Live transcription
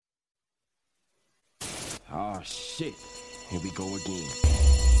Oh, shit. Here we go again.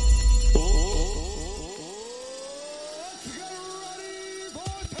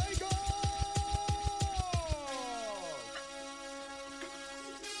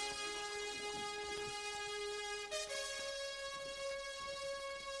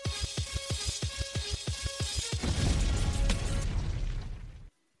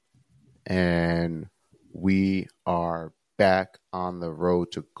 And we are back on the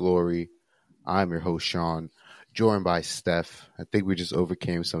road to glory. I'm your host, Sean, joined by Steph. I think we just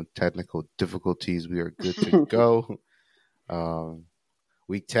overcame some technical difficulties. We are good to go.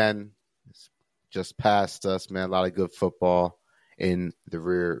 Week 10 is just past us, man. A lot of good football in the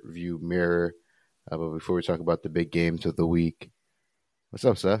rear view mirror. But before we talk about the big games of the week, what's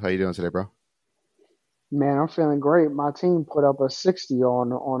up, Steph? How you doing today, bro? Man, I'm feeling great. My team put up a 60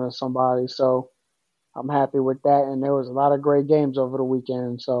 on somebody, so I'm happy with that. And there was a lot of great games over the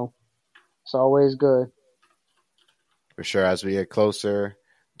weekend, so it's always good. For sure, as we get closer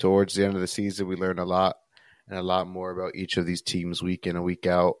towards the end of the season, we learn a lot and a lot more about each of these teams week in and week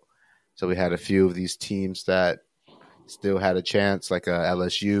out. So we had a few of these teams that still had a chance, like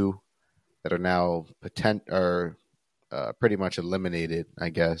LSU, that are now pretty much eliminated, I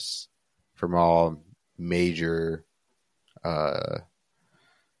guess, from all major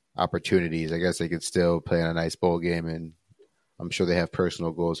opportunities. I guess they could still play in a nice bowl game, and I'm sure they have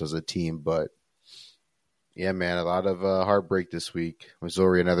personal goals as a team. But yeah, man, a lot of heartbreak this week.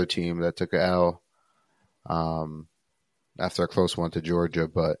 Missouri, another team that took a L after a close one to Georgia.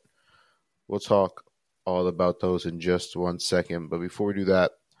 But we'll talk all about those in just 1 second. But before we do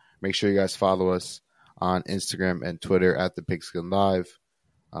that, make sure you guys follow us on Instagram and Twitter at the Pigskin Live.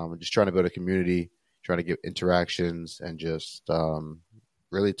 We're just trying to build a community, trying to get interactions, and just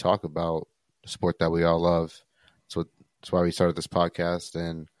really talk about the sport that we all love. So that's why we started this podcast.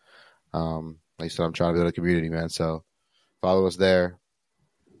 And like I said, I'm trying to build a community, man. So follow us there.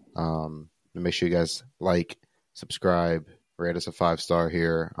 And make sure you guys like, subscribe, rate us a 5-star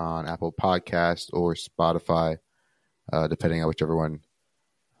here on Apple Podcast or Spotify, depending on whichever one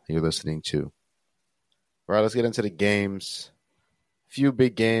you're listening to. All right, let's get into the games. Few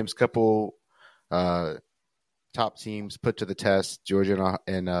big games, couple top teams put to the test. Georgia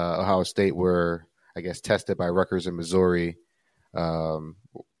and Ohio State were, I guess, tested by Rutgers and Missouri.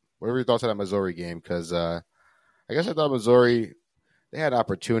 What are your thoughts on that Missouri game? Because I guess I thought Missouri, they had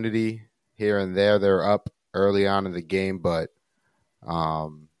opportunity here and there. They were up early on in the game, but I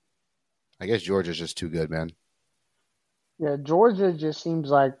guess Georgia's just too good, man. Yeah, Georgia just seems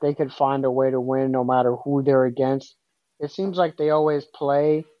like they could find a way to win no matter who they're against. It seems like they always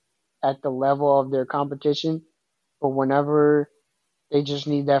play at the level of their competition, but whenever they just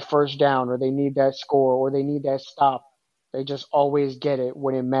need that first down or they need that score or they need that stop, they just always get it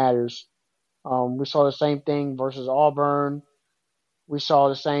when it matters. We saw the same thing versus Auburn. We saw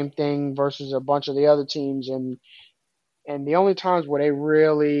the same thing versus a bunch of the other teams, and the only times where they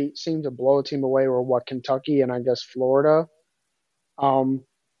really seemed to blow a team away were Kentucky and I guess Florida. So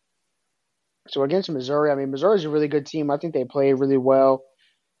against Missouri, I mean, Missouri's a really good team. I think they played really well.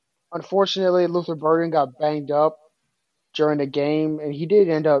 Unfortunately, Luther Burden got banged up during the game, and he did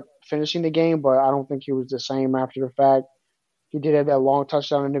end up finishing the game, but I don't think he was the same after the fact. He did have that long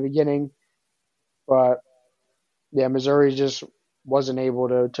touchdown in the beginning, but yeah, Missouri just wasn't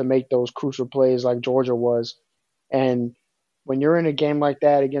able to make those crucial plays like Georgia was. And when you're in a game like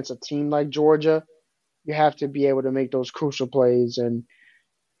that against a team like Georgia, you have to be able to make those crucial plays. And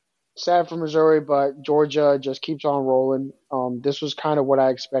sad for Missouri, but Georgia just keeps on rolling. This was kind of what I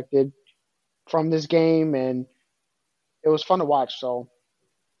expected from this game, and it was fun to watch. So,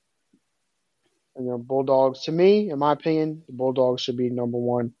 Bulldogs, to me, in my opinion, the Bulldogs should be number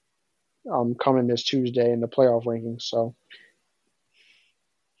one coming this Tuesday in the playoff rankings. So,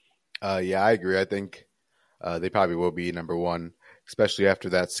 yeah, I agree. I think they probably will be number one, especially after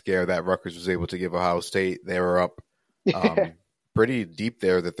that scare that Rutgers was able to give Ohio State. They were up pretty deep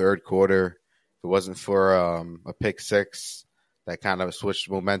there the third quarter. If it wasn't for a pick six that kind of switched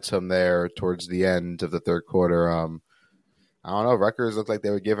momentum there towards the end of the third quarter, I don't know. Rutgers looked like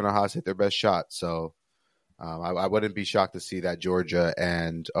they were giving Ohio State their best shot. So I wouldn't be shocked to see that Georgia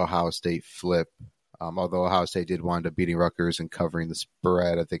and Ohio State flip, although Ohio State did wind up beating Rutgers and covering the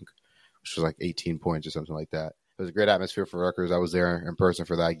spread, I think, which was like 18 points or something like that. It was a great atmosphere for Rutgers. I was there in person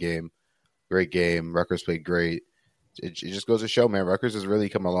for that game. Great game. Rutgers played great. It just goes to show, man, Rutgers has really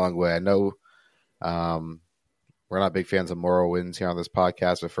come a long way. I know we're not big fans of moral wins here on this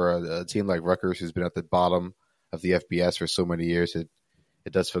podcast, but for a team like Rutgers who's been at the bottom of the FBS for so many years, it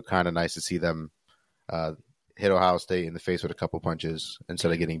does feel kind of nice to see them hit Ohio State in the face with a couple punches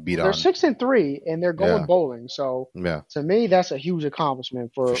instead of getting beat They're on. 6-3 and they're going Yeah, bowling. So yeah, to me, that's a huge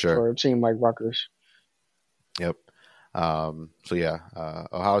accomplishment for for sure. a team like Rutgers. Yep. So yeah,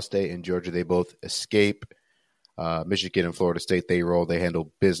 Ohio State and Georgia, they both escape. Michigan and Florida State, they roll, they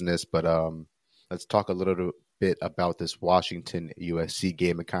handle business. But let's talk a little bit about this Washington USC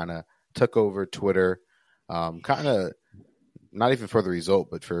game. It kind of took over Twitter, kind of not even for the result,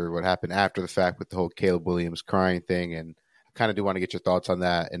 but for what happened after the fact with the whole Caleb Williams crying thing. And I kind of do want to get your thoughts on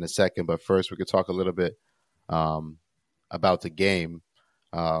that in a second. But first, we could talk a little bit about the game.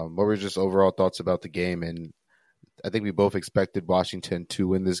 What were just overall thoughts about the game? And I think we both expected Washington to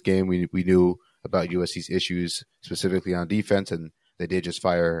win this game. We knew about USC's issues, specifically on defense, and they did just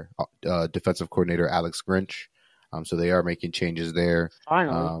fire defensive coordinator Alex Grinch. So they are making changes there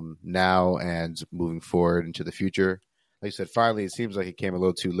now and moving forward into the future. Like you said, finally, it seems like it came a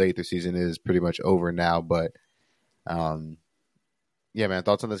little too late. The season is pretty much over now. But, yeah, man,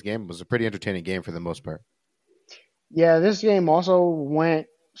 thoughts on this game? It was a pretty entertaining game for the most part. Yeah, this game also went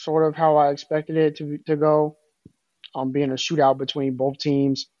sort of how I expected it to go, being a shootout between both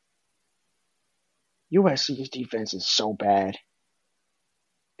teams. USC's defense is so bad.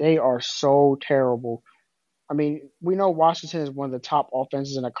 They are so terrible. I mean, we know Washington is one of the top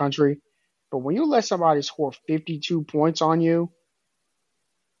offenses in the country, but when you let somebody score 52 points on you,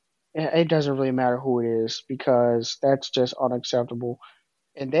 it doesn't really matter who it is because that's just unacceptable.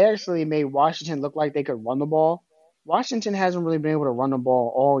 And they actually made Washington look like they could run the ball. Washington hasn't really been able to run the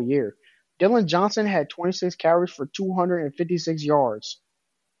ball all year. Dylan Johnson had 26 carries for 256 yards.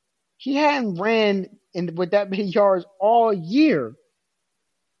 He hadn't ran with that many yards all year.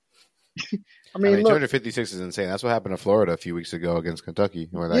 I mean, look, 256 is insane. That's what happened to Florida a few weeks ago against Kentucky,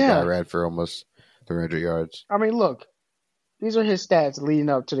 where that guy ran for almost 300 yards. I mean, look, these are his stats leading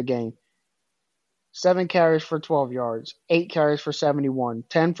up to the game. 7 carries for 12 yards, 8 carries for 71,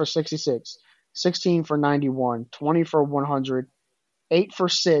 10 for 66, 16 for 91, 20 for 100, 8 for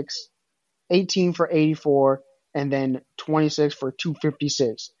 6, 18 for 84, and then 26 for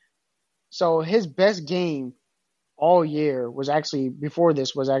 256. So his best game all year was actually, before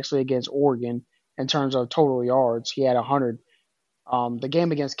this, was actually against Oregon in terms of total yards. He had 100. The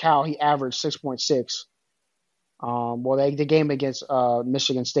game against Cal, he averaged 6.6. The game against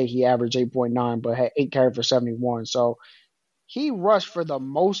Michigan State, he averaged 8.9, but had 8 carries for 71. So he rushed for the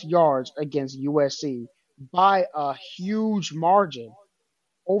most yards against USC by a huge margin,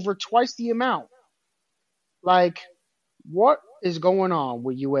 over twice the amount. Like, what is going on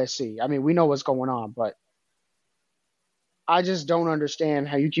with USC? I mean, we know what's going on, but I just don't understand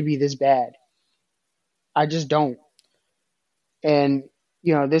how you could be this bad. I just don't. And,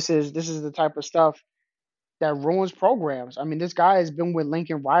 this is the type of stuff that ruins programs. I mean, this guy has been with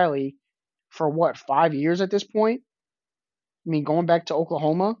Lincoln Riley for 5 years at this point? I mean, going back to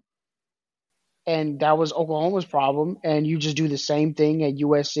Oklahoma, and that was Oklahoma's problem, and you just do the same thing at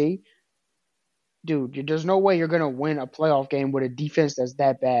USC. Dude, there's no way you're going to win a playoff game with a defense that's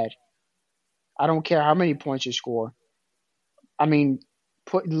that bad. I don't care how many points you score. I mean,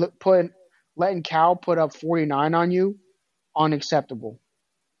 letting Cal put up 49 on you, unacceptable.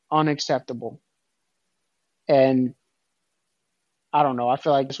 Unacceptable. And I don't know. I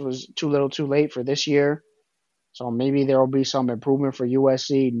feel like this was too little too late for this year. So maybe there will be some improvement for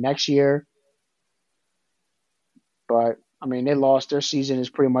USC next year. But, I mean, they lost. Their season is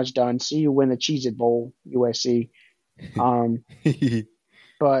pretty much done. See you win the Cheez-It Bowl, USC.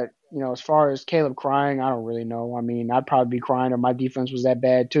 But, as far as Caleb crying, I don't really know. I mean, I'd probably be crying if my defense was that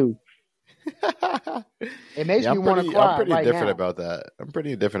bad, too. It makes me want to cry. I'm pretty right different now. about that. I'm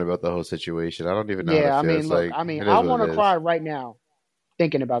pretty different about the whole situation. I don't even know Yeah, how it feels. I want to cry right now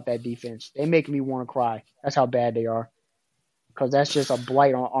thinking about that defense. They make me want to cry. That's how bad they are. Because that's just a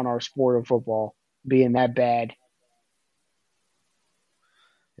blight on our sport of football, being that bad.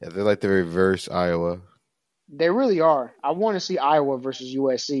 Yeah, they're like the reverse Iowa. They really are. I want to see Iowa versus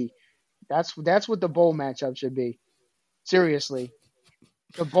USC. That's what the bowl matchup should be. Seriously.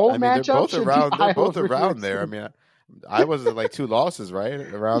 The bowl matchup should be Iowa. They're both around there. I mean, Iowa's like 2 losses, right?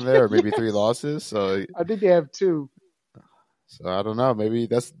 Around there, or maybe 3 losses. So I think they have 2. So I don't know. Maybe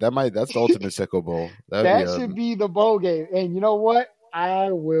that's the ultimate Sicko Bowl. That should be the bowl game. And you know what?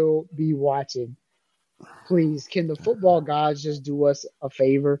 I will be watching. Please, can the football gods just do us a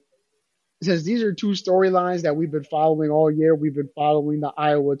favor? Since these are 2 storylines that we've been following all year. We've been following the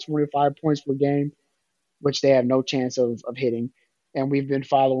Iowa 25 points per game, which they have no chance of hitting. And we've been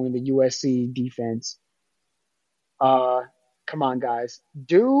following the USC defense. Come on, guys.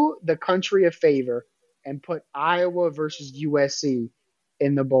 Do the country a favor and put Iowa versus USC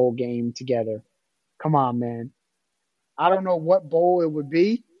in the bowl game together. Come on, man. I don't know what bowl it would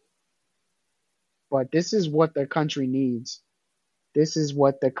be, but this is what the country needs. This is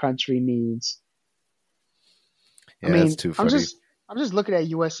what the country needs. I Yeah, that's mean, too I'm funny. just I'm just looking at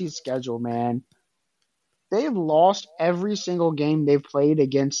USC's schedule, man. They've lost every single game they've played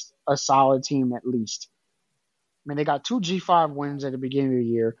against a solid team at least. I mean, they got two G5 wins at the beginning of the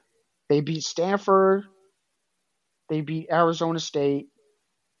year. They beat Stanford. They beat Arizona State,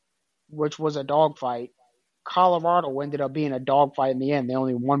 which was a dogfight. Colorado ended up being a dogfight in the end. They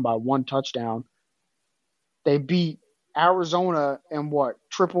only won by one touchdown. They beat Arizona in what?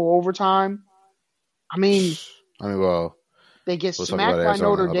 Triple overtime? I mean, Well, they get we'll talk about smacked by Arizona in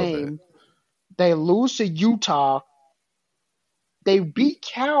Notre a little bit. Dame. They lose to Utah. They beat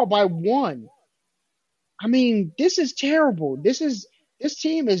Cal by one. I mean, this is terrible. This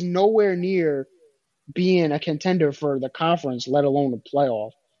team is nowhere near being a contender for the conference, let alone the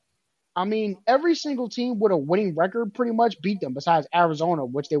playoff. I mean, every single team with a winning record pretty much beat them, besides Arizona,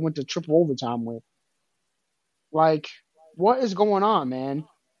 which they went to triple overtime with. Like, what is going on, man?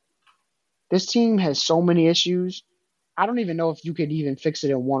 This team has so many issues. I don't even know if you could even fix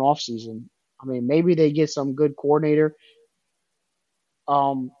it in one offseason. I mean, maybe they get some good coordinator.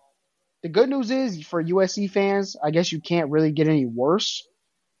 The good news is for USC fans, I guess you can't really get any worse.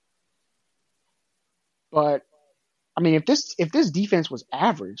 But I mean, if this defense was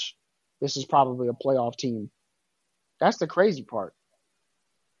average, this is probably a playoff team. That's the crazy part.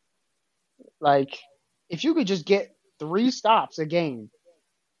 Like, if you could just get 3 stops a game,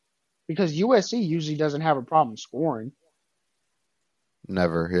 because USC usually doesn't have a problem scoring.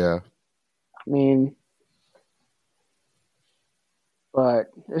 Never, yeah. I mean, but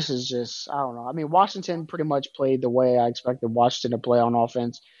this is just, I don't know. I mean, Washington pretty much played the way I expected Washington to play on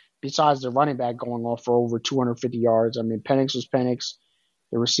offense, besides the running back going off for over 250 yards. I mean, Penix was Penix.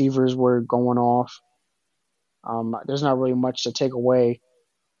 The receivers were going off. There's not really much to take away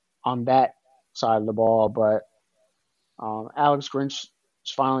on that side of the ball, but Alex Grinch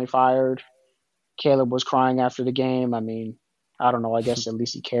was finally fired. Caleb was crying after the game. I mean, I don't know. I guess at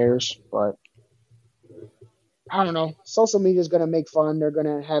least he cares, but I don't know. Social media is going to make fun. They're going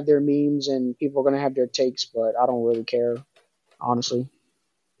to have their memes and people are going to have their takes, but I don't really care, honestly.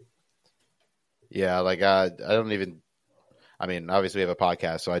 Yeah, like I don't even. I mean, obviously we have a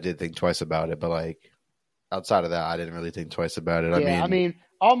podcast, so I did think twice about it. But like outside of that, I didn't really think twice about it. Yeah, I mean,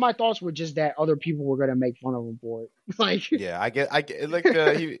 all my thoughts were just that other people were going to make fun of him for it. Like, yeah, I get like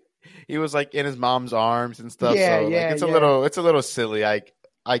he was like in his mom's arms and stuff. Yeah, so like yeah, it's yeah. a little silly.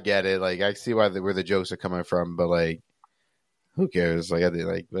 I get it. Like I see where the jokes are coming from, but like who cares? Like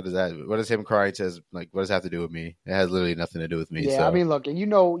what is that? What does him crying says? Like what does that have to do with me? It has literally nothing to do with me. Yeah, I So mean, look, and you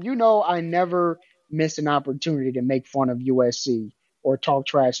know, I never miss an opportunity to make fun of USC or talk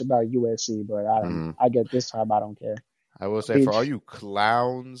trash about USC, but I get this time I don't care. I will I say mean, for all you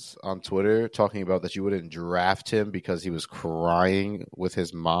clowns on Twitter talking about that you wouldn't draft him because he was crying with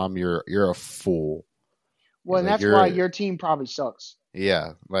his mom, you're a fool. well, and Like that's why you're your team probably sucks.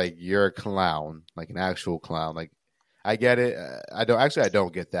 yeah, like you're a clown, like an actual clown. Like I get it. I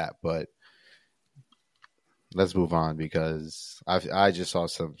don't get that, but let's move on because I just saw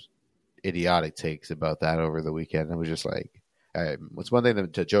some idiotic takes about that over the weekend. It was just like, it's one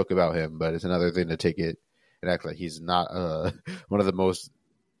thing to joke about him, but it's another thing to take it and act like he's not one of the most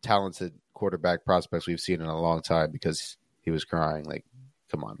talented quarterback prospects we've seen in a long time because he was crying. Like,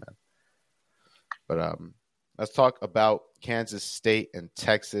 come on, man. But let's talk about Kansas State and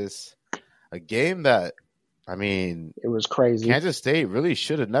Texas, a game that, I mean, It was crazy. Kansas State really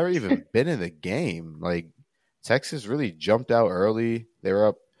should have never even been in the game. Like, Texas really jumped out early. They were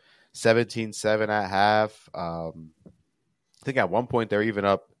up 17-7 at half. I think at one point they were even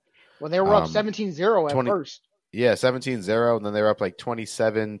up. Well, they were up 17-0 at 20 first. Yeah, 17-0, and then they were up like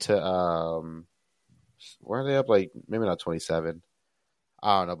 27 to where are they up? Like maybe not 27.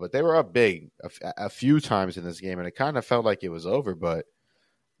 I don't know, but they were up big a few times in this game, and it kind of felt like it was over. But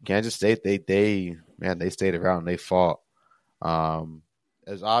Kansas State, they stayed around, they fought.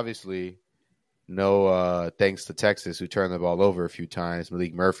 There's obviously no thanks to Texas, who turned the ball over a few times.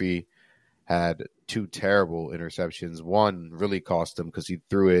 Malik Murphy had 2 terrible interceptions. One really cost him because he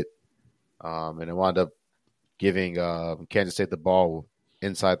threw it, and it wound up giving Kansas State the ball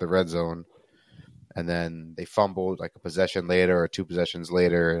inside the red zone. And then they fumbled like a possession later or 2 possessions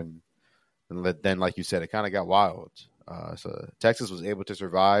later. And then, like you said, it kind of got wild. So Texas was able to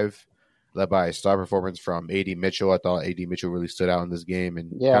survive, led by a star performance from A.D. Mitchell. I thought A.D. Mitchell really stood out in this game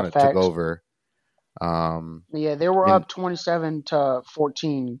and kind of took over. Yeah, they were up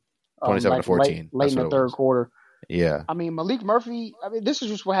 27-14. 27-14. Late in the third quarter. Yeah. I mean, Malik Murphy, this is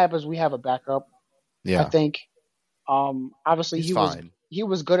just what happens. We have a backup. I Yeah, think obviously he's fine. he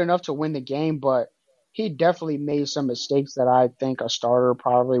was good enough to win the game, but he definitely made some mistakes that I think a starter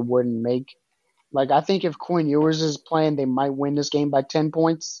probably wouldn't make. Like I think if Quinn Ewers is playing, they might win this game by 10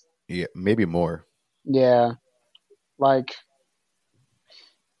 points. Yeah, maybe more. Yeah, like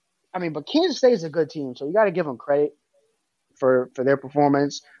I mean, but Kansas State is a good team, so you got to give them credit for their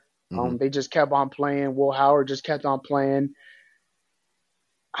performance. Hmm. They just kept on playing. Will Howard just kept on playing.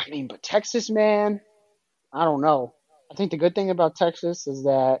 I mean, but Texas, man, I don't know. I think the good thing about Texas is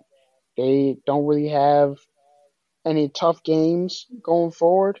that they don't really have any tough games going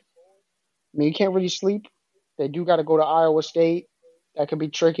forward. I mean, you can't really sleep. They do got to go to Iowa State. That could be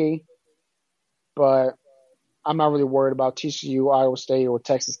tricky, but I'm not really worried about TCU, Iowa State, or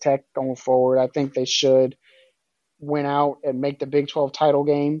Texas Tech going forward. I think they should win out and make the Big 12 title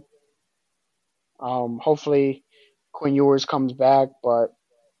game. Hopefully, Quinn Ewers comes back, but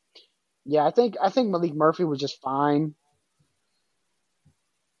yeah, I think Malik Murphy was just fine.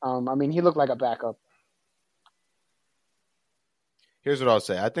 I mean, he looked like a backup. Here's what I'll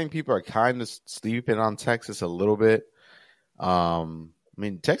say. I think people are kind of sleeping on Texas a little bit. I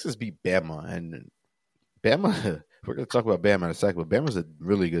mean, Texas beat Bama, and Bama. We're going to talk about Bama in a second, but Bama's a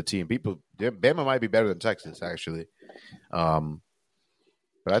really good team. Bama might be better than Texas, actually. Um,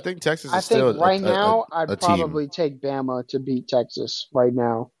 but I think Texas I is think still right now a I'd team. probably take Bama to beat Texas right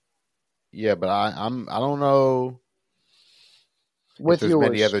now Yeah, but I don't know if with there's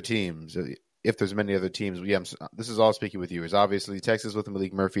many Ewers. other teams. If there's many other teams, yeah, this is all speaking with you. Is obviously Texas with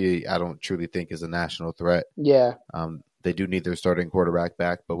Malik Murphy. I don't truly think is a national threat. Yeah, They do need their starting quarterback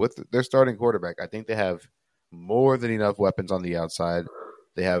back, but with their starting quarterback, I think they have more than enough weapons on the outside.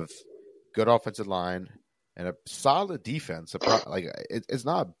 They have good offensive line and a solid defense. It's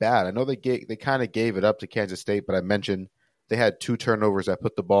not bad. I know they kind of gave it up to Kansas State, but I mentioned they had 2 turnovers that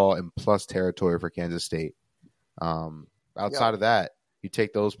put the ball in plus territory for Kansas State. yeah, Outside of that, you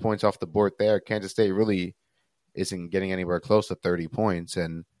take those points off the board there. Kansas State really isn't getting anywhere close to 30 points,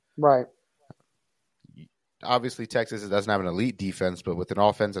 and right. obviously Texas doesn't have an elite defense, but with an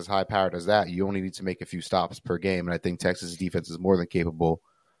offense as high powered as that, you only need to make a few stops per game, and I think Texas' defense is more than capable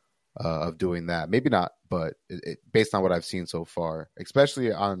of doing that. Maybe not, but based on what I've seen so far,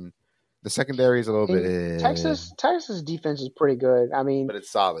 especially on the secondary is a little bit, And Texas defense is pretty good. I mean, but it's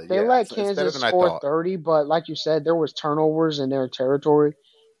solid. they Yeah, let it's better Kansas than I score thought. 30, but like you said, there was turnovers in their territory.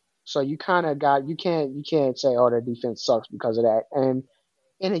 So you kind of got you can't say oh their defense sucks because of that. And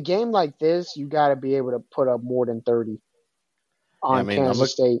in a game like this, you got to be able to put up more than 30 Yeah, I on mean,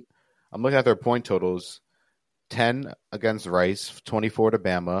 Kansas State. I'm looking at their point totals. 10 against Rice, 24 to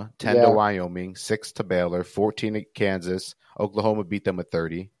Bama, 10 to Yeah, Wyoming, 6 to Baylor, 14 to Kansas. Oklahoma beat them with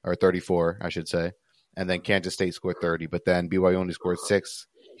 30, or 34, I should say. And then Kansas State scored 30, but then BYU only scored 6.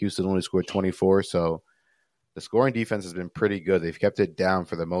 Houston only scored 24. So the scoring defense has been pretty good. They've kept it down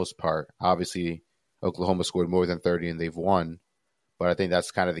for the most part. Obviously, Oklahoma scored more than 30 and they've won. But I think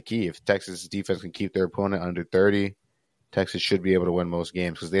that's kind of the key. If Texas defense can keep their opponent under 30, Texas should be able to win most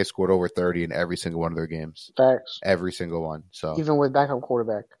games because they scored over 30 in every single one of their games. facts. Every single one. So Even with backup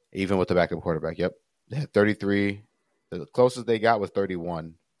quarterback. even with the backup quarterback, yep. They had 33. The closest they got was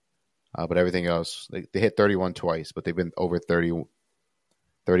 31. But everything else, they hit 31 twice, but they've been over 30,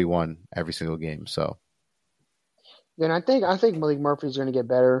 31 every single game. So Then I think Malik Murphy's going to get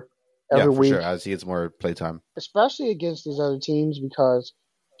better yeah, every for sure. week, As he gets more playtime. especially against these other teams because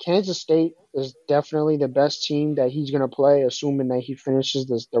Kansas State is definitely the best team that he's going to play, assuming that he finishes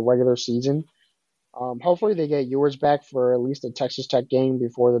the regular season. Hopefully they get Ewers back for at least the Texas Tech game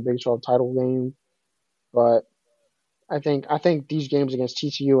before the Big 12 title game. But I think these games against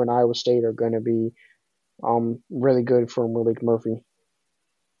TCU and Iowa State are going to be really good for Malik Murphy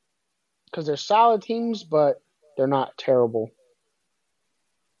because they're solid teams, but they're not terrible.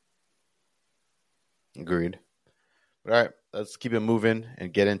 Agreed. But all right, let's keep it moving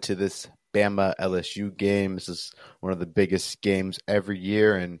and get into this Bama LSU game. This is one of the biggest games every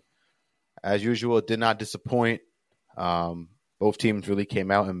year, and as usual, it did not disappoint. Both teams really came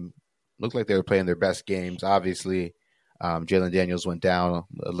out and looked like they were playing their best games. Obviously, Jalen Daniels went down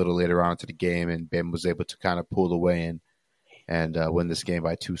a little later on into the game, and Bama was able to kind of pull away and win this game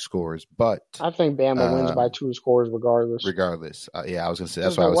by 2 scores. But I think Bama wins by 2 scores regardless. regardless, yeah, I was going to say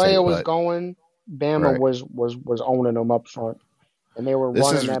that's Because what I the would way say. it was But going, Bama right, was owning them up front, and they were this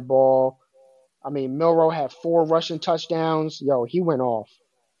running is that ball. I mean, Milrow had 4 rushing touchdowns. Yo, he went off.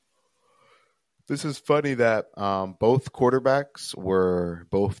 This is funny that both quarterbacks were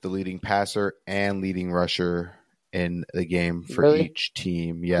both the leading passer and leading rusher in the game for Really? each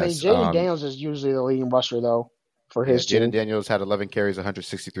team. I mean, Yes. Jaden Daniels is usually the leading rusher though for Yeah, his Jaden team. Daniels had 11 carries,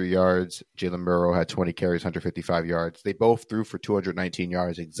 163 yards. Jalen Murrow had 20 carries, 155 yards. They both threw for 219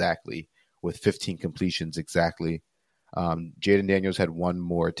 yards exactly, with 15 completions exactly. Jaden Daniels had one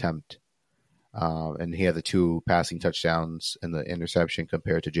more attempt, and he had the 2 passing touchdowns and the interception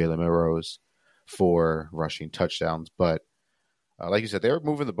compared to Jalen Murrow's 4 rushing touchdowns. But like you said, they were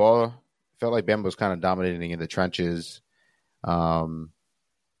moving the ball. Felt like Bama was kind of dominating in the trenches. Salute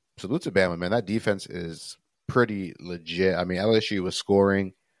to Bama, man. That defense is pretty legit. I mean, LSU was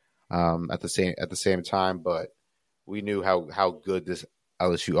scoring at the same time, but we knew how good this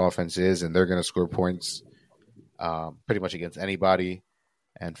LSU offense is, and they're going to score points pretty much against anybody.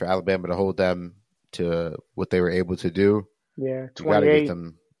 And for Alabama to hold them to what they were able to do, Yeah, you got to give 28.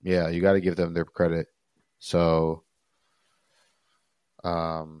 them, you got to give them their credit. So,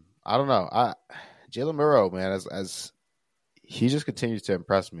 I don't know. Jalen Murrow, man, as he just continues to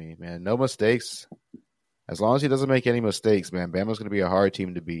impress me, man. No mistakes. As long as he doesn't make any mistakes, man, Bama's going to be a hard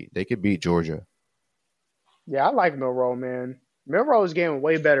team to beat. They could beat Georgia. Yeah, I like Milroe, man. Milroe is getting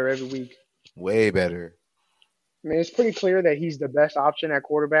way better every week. Way better. I mean, it's pretty clear that he's the best option at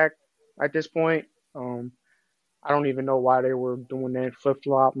quarterback at this point. I don't even know why they were doing that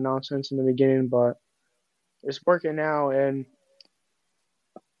flip-flop nonsense in the beginning, but it's working now. And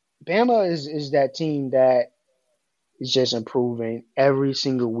Bama is that team that is just improving every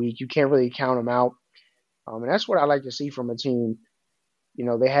single week. You can't really count them out. And that's what I like to see from a team. You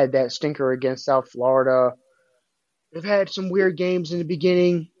know, they had that stinker against South Florida. They've had some weird games in the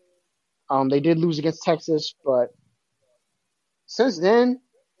beginning. They did lose against Texas, but since then,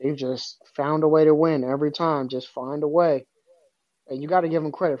 they've just found a way to win every time. Just find a way. And you got to give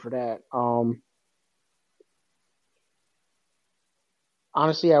them credit for that.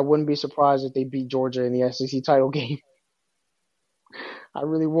 Honestly, I wouldn't be surprised if they beat Georgia in the SEC title game. I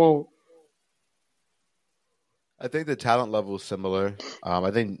really won't. I think the talent level is similar. I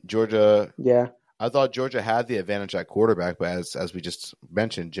think Georgia. Yeah. I thought Georgia had the advantage at quarterback, but as we just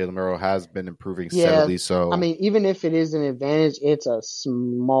mentioned, Jalen Murrow has been improving steadily. So I mean, even if it is an advantage, it's a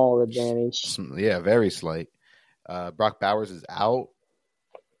small advantage. yeah, very slight. Brock Bowers is out.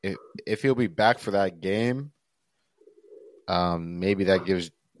 If he'll be back for that game, maybe that gives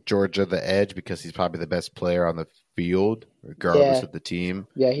Georgia the edge because he's probably the best player on the field, regardless of the team.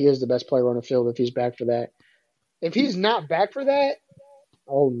 Yeah, he is the best player on the field if he's back for that. If he's not back for that,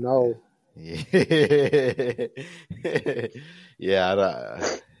 oh no. Yeah, I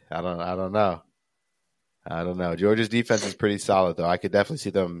don't know. I don't know. Georgia's defense is pretty solid, though. I could definitely see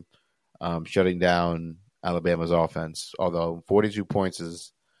them shutting down Alabama's offense. Although 42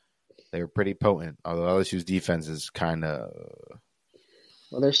 points they're pretty potent. Although LSU's defense is kind of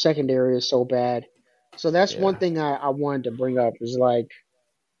well, their secondary is so bad. So that's one thing I wanted to bring up is like,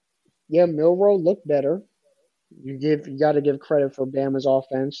 yeah, Milroe looked better. You got to give credit for Bama's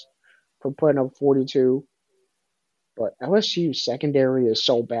offense for putting up 42, but LSU's secondary is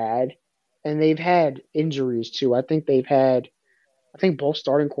so bad, and they've had injuries too. I think both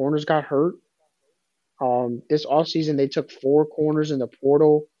starting corners got hurt. This offseason they took 4 corners in the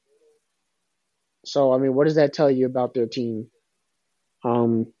portal. So I mean, what does that tell you about their team? I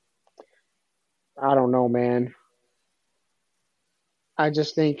don't know, man. I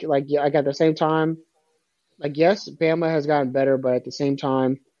just think like at the same time. Like, yes, Bama has gotten better, but at the same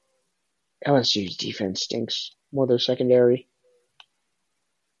time, LSU's defense stinks. More their secondary.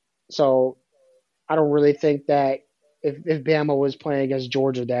 So, I don't really think that if Bama was playing against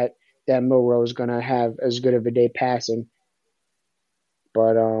Georgia, that Milroe is going to have as good of a day passing.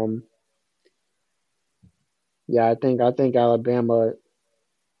 But, yeah, I think Alabama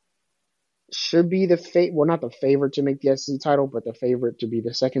should be not the favorite to make the SEC title, but the favorite to be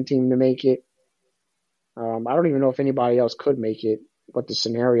the second team to make it. I don't even know if anybody else could make it, what the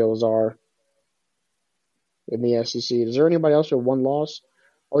scenarios are in the SEC. Is there anybody else with one loss?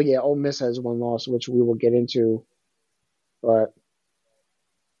 Oh, yeah, Ole Miss has one loss, which we will get into. But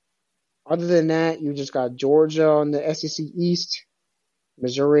other than that, you just got Georgia on the SEC East.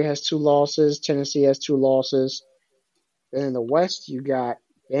 Missouri has 2 losses. Tennessee has 2 losses. Then in the West, you got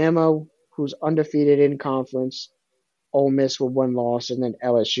Bama, who's undefeated in conference. Ole Miss with 1 loss, and then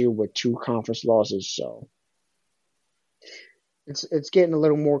LSU with 2 conference losses. So it's getting a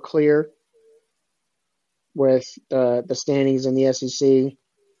little more clear with the standings in the SEC.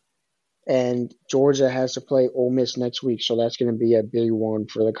 And Georgia has to play Ole Miss next week, so that's going to be a big one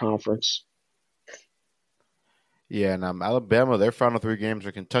for the conference. Yeah, and Alabama, their final 3 games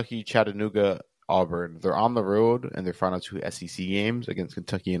are Kentucky, Chattanooga, Auburn. They're on the road, and their final 2 SEC games against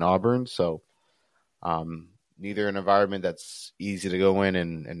Kentucky and Auburn. So, neither an environment that's easy to go in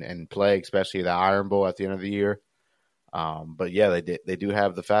and play, especially the Iron Bowl at the end of the year. But yeah, they do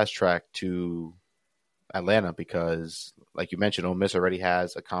have the fast track to Atlanta because, like you mentioned, Ole Miss already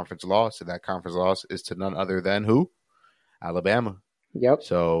has a conference loss, and that conference loss is to none other than who? Alabama. Yep.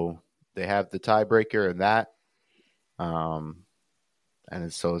 So they have the tiebreaker in that.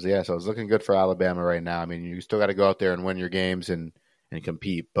 So it's looking good for Alabama right now. I mean, you still got to go out there and win your games and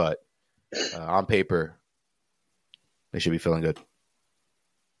compete, but on paper, they should be feeling good.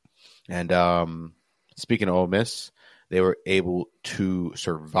 And speaking of Ole Miss, they were able to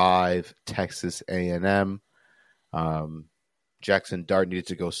survive Texas A&M. Jackson Dart needed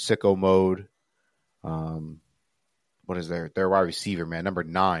to go sicko mode. What is their wide receiver, man? Number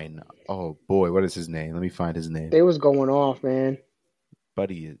 9. Oh boy, what is his name? Let me find his name. They was going off, man.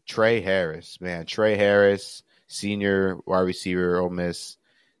 Buddy, Trey Harris, man. Trey Harris, senior wide receiver, Ole Miss.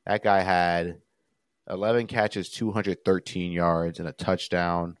 That guy had 11 catches, 213 yards, and a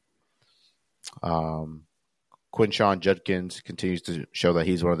touchdown. Quinshon Judkins continues to show that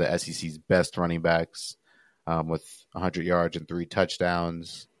he's one of the SEC's best running backs with 100 yards and 3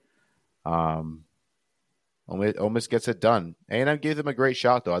 touchdowns. Ole Miss gets it done. A&M gave them a great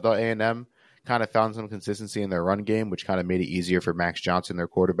shot, though. I thought A&M kind of found some consistency in their run game, which kind of made it easier for Max Johnson, their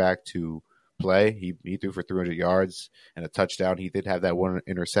quarterback, to play. He threw for 300 yards and a touchdown. He did have that one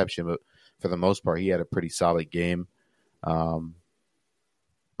interception, but for the most part, he had a pretty solid game. But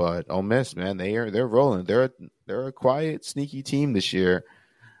Ole Miss, man, they're rolling. They're a quiet, sneaky team this year.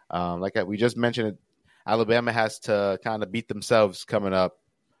 We just mentioned, Alabama has to kind of beat themselves coming up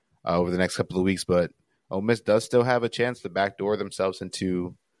over the next couple of weeks, but Ole Miss does still have a chance to backdoor themselves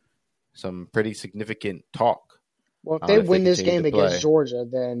into some pretty significant talk. Well, if they win this game against Georgia,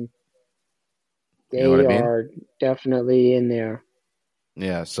 then they are definitely in there.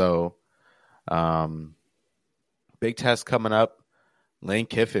 Yeah, so big test coming up. Lane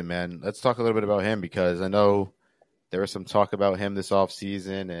Kiffin, man. Let's talk a little bit about him because I know there was some talk about him this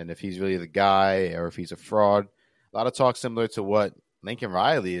offseason and if he's really the guy or if he's a fraud. A lot of talk similar to what Lincoln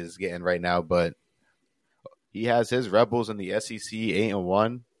Riley is getting right now, but he has his Rebels in the SEC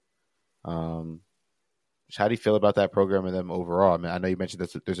 8-1. How do you feel about that program and them overall? I mean, I know you mentioned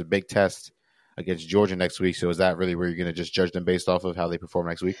that there's a big test against Georgia next week, so is that really where you're going to just judge them based off of how they perform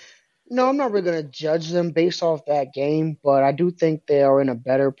next week? No, I'm not really going to judge them based off that game, but I do think they are in a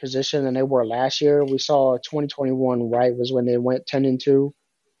better position than they were last year. We saw 2021, right, was when they went 10-2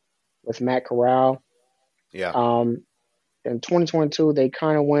 with Matt Corral. Yeah. In 2022, they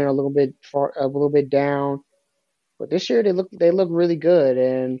kind of went a little bit down, but this year they look really good,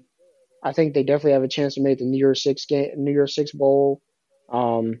 and I think they definitely have a chance to make the New Year's Six Bowl.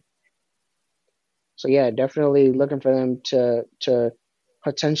 So yeah, definitely looking for them to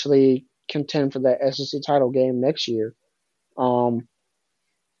potentially contend for the SEC title game next year.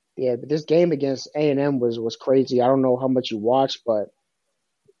 Yeah, but this game against A&M was crazy. I don't know how much you watched, but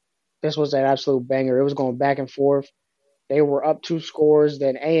this was an absolute banger. It was going back and forth. They were up 2 scores,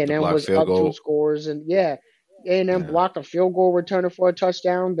 then A&M was up 2 scores, and yeah, A&M blocked a field goal returner for a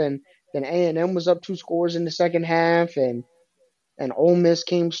touchdown. Then A&M was up 2 scores in the second half, and Ole Miss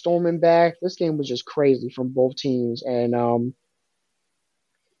came storming back. This game was just crazy from both teams, and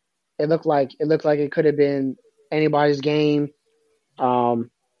it looked like it could have been anybody's game. I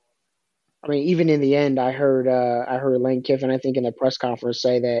mean, even in the end, I heard Lane Kiffin, I think, in the press conference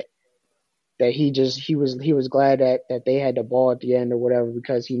say that he was glad that they had the ball at the end or whatever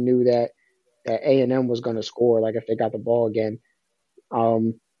because he knew that A&M was going to score, like if they got the ball again.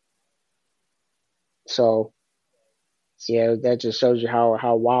 So yeah, that just shows you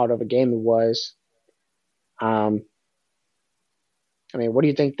how wild of a game it was. I mean, what do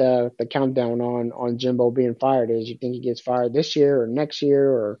you think the countdown on Jimbo being fired is? You think he gets fired this year or next year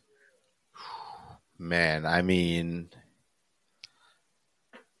or? Man, I mean,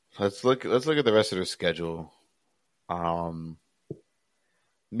 let's look at the rest of their schedule.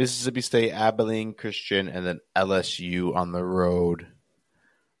 Mississippi State, Abilene Christian, and then LSU on the road.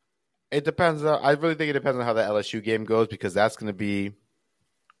 It depends. I really think it depends on how the LSU game goes because that's going to be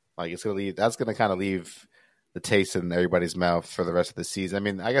that's going to kind of leave the taste in everybody's mouth for the rest of the season. I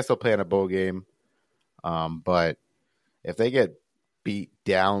mean, I guess they'll play in a bowl game, but if they get beat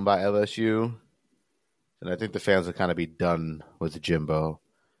down by LSU, then I think the fans will kind of be done with Jimbo.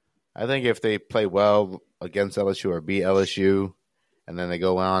 I think if they play well against LSU or beat LSU, and then they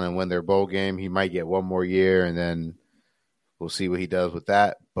go on and win their bowl game, he might get one more year, and then we'll see what he does with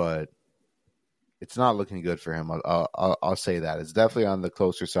that. But it's not looking good for him. I'll say that. It's definitely on the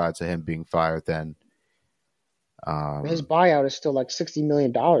closer side to him being fired than his buyout is still like $60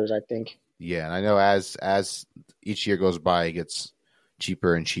 million, I think. Yeah, and I know as each year goes by, it gets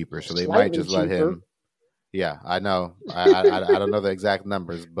cheaper and cheaper. So they might just let him. Yeah, I know. I don't know the exact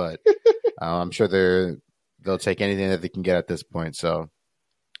numbers, but I'm sure they'll take anything that they can get at this point. So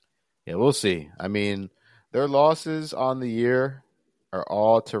yeah, we'll see. I mean, their losses on the year are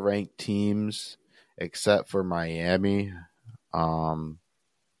all to ranked teams except for Miami.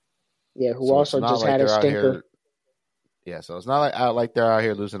 Yeah, who So it's also not just like had a they're out stinker. here. Yeah, so it's not like they're out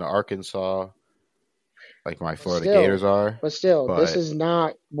here losing to Arkansas, like my Florida Gators are. But still, this But is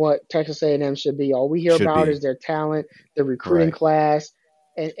not what Texas A&M should be. All we hear should about be is their talent, the recruiting right. class,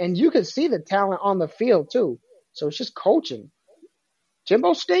 and you can see the talent on the field too. So it's just coaching.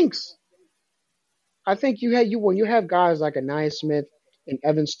 Jimbo stinks. I think when you have guys like Anaya Smith and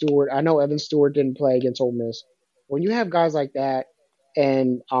Evan Stewart. I know Evan Stewart didn't play against Ole Miss. When you have guys like that,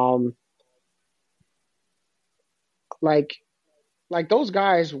 and like those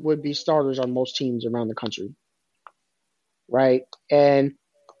guys would be starters on most teams around the country, right? And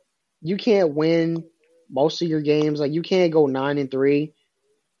you can't win most of your games. Like you can't go 9-3.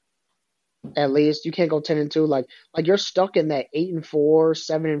 At least you can't go 10-2. Like you're stuck in that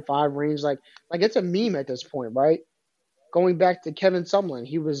 8-4, 7-5 range. Like it's a meme at this point, right? Going back to Kevin Sumlin,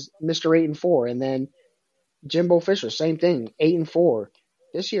 he was Mr. 8-4, and then Jimbo Fisher, same thing, 8-4.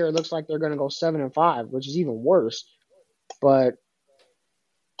 This year it looks like they're going to go 7-5, which is even worse. But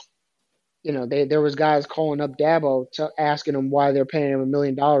you know, there was guys calling up Dabo asking him why they're paying him $1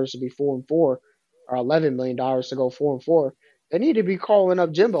 million to be 4-4, or $11 million to go 4-4. They need to be calling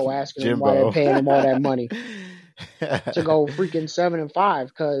up Jimbo asking him why they're paying him all that money to go freaking 7-5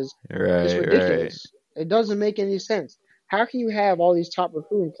 because it's ridiculous. Right. It doesn't make any sense. How can you have all these top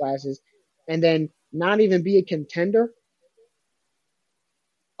recruiting classes and then not even be a contender?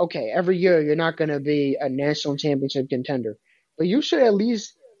 Okay, every year you're not going to be a national championship contender, but you should at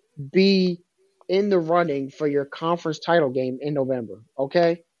least be in the running for your conference title game in November,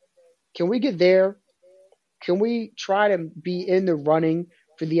 okay? Can we get there? Can we try to be in the running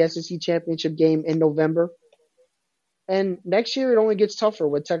for the SEC championship game in November? And next year it only gets tougher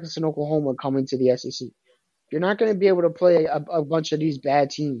with Texas and Oklahoma coming to the SEC. You're not going to be able to play a bunch of these bad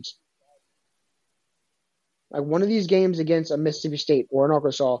teams. Like one of these games against a Mississippi State or an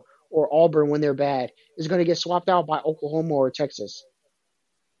Arkansas or Auburn when they're bad is going to get swapped out by Oklahoma or Texas.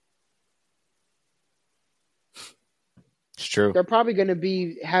 It's true. They're probably going to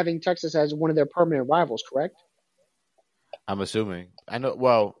be having Texas as one of their permanent rivals, correct? I'm assuming. I know.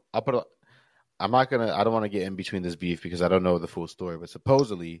 Well, I don't want to get in between this beef because I don't know the full story, but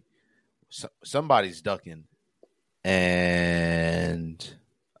supposedly somebody's ducking, and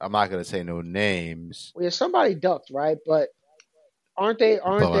I'm not going to say no names. Well, yeah, somebody ducked, right? But aren't they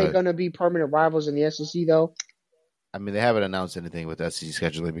going to be permanent rivals in the SEC though? I mean, they haven't announced anything with SEC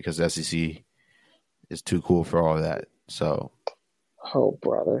scheduling because the SEC is too cool for all that. So, oh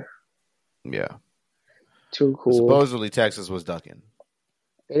brother, yeah, too cool. But supposedly Texas was ducking.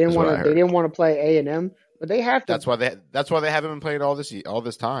 They didn't want to. They didn't want to play A&M, but they have to. That's why they haven't been playing all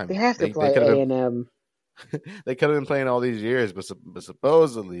this time. They have to play A&M. They could have been playing all these years, but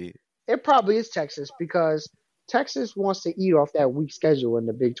supposedly it probably is Texas because Texas wants to eat off that weak schedule in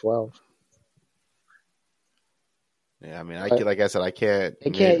the Big 12. Yeah, I mean, like I said, I can't.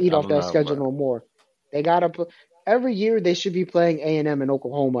 They can't eat off that schedule no more. They gotta put every year. They should be playing A&M and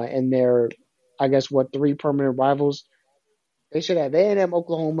Oklahoma, and they're, I guess, 3 permanent rivals. They should have A&M,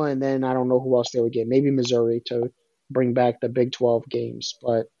 Oklahoma, and then I don't know who else they would get. Maybe Missouri to bring back the Big 12 games,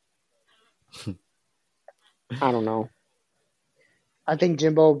 but I don't know. I think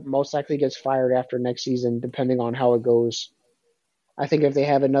Jimbo most likely gets fired after next season, depending on how it goes. I think if they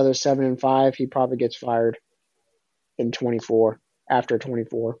have another 7-5, he probably gets fired in 24, after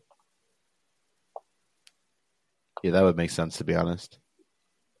 24. Yeah, that would make sense, to be honest.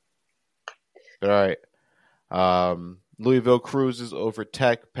 But all right. Louisville cruises over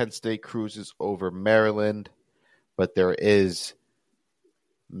Tech. Penn State cruises over Maryland. But there is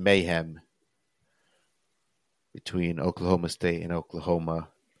mayhem between Oklahoma State and Oklahoma.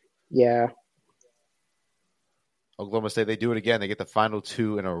 Yeah. Oklahoma State, they do it again. They get the final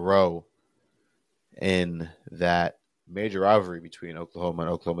 2 in a row in that major rivalry between Oklahoma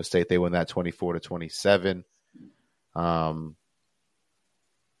and Oklahoma State. They won that 24-27.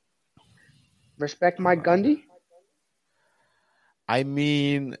 Respect Mike Gundy? I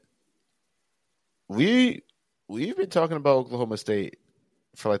mean, we've been talking about Oklahoma State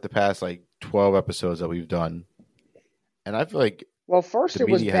for like the past 12 episodes that we've done. And I feel like first it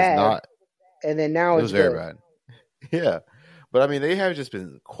was bad, and then now it's very bad. Yeah. But I mean, they have just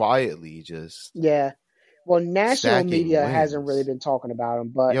been quietly just Well, national media hasn't really been talking about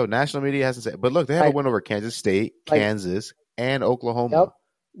them, but national media hasn't said. But look, they have a win over Kansas State, Kansas, and Oklahoma.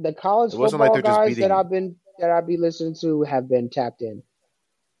 The college It wasn't like football they're just guys beating. that I've been listening to have been tapped in.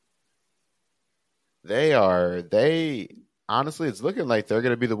 They honestly, it's looking like they're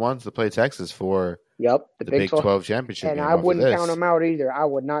going to be the ones to play Texas for Yep, the the Big Big 12, 12 championship and game I off of wouldn't count this. them out either. I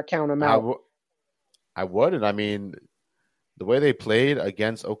would not count them I, out. w- I wouldn't. I mean, the way they played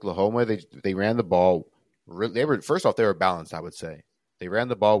against Oklahoma, they ran the ball. They were first off, they were balanced. I would say they ran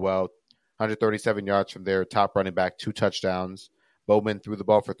the ball well. 137 yards from their top running back, 2 touchdowns. Bowman threw the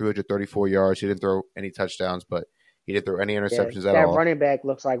ball for 334 yards. He didn't throw any touchdowns, but he didn't throw any Yeah, interceptions at that all. running back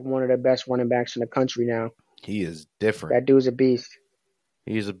looks like one of the best running backs in the country now. He is different. That dude's a beast.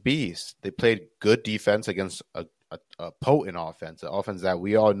 He's a beast. They played good defense against a potent offense, an offense that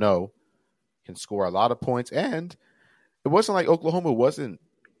we all know can score a lot of points. And it wasn't like Oklahoma wasn't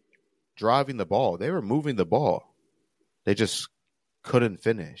driving the ball. They were moving the ball. They just couldn't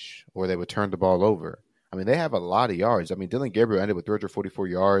finish, or they would turn the ball over. I mean, they have a lot of yards. I mean, Dylan Gabriel ended with 344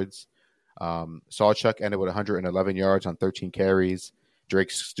 yards. Sawchuk ended with 111 yards on 13 carries.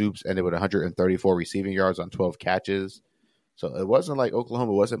 Drake Stoops ended with 134 receiving yards on 12 catches. So it wasn't like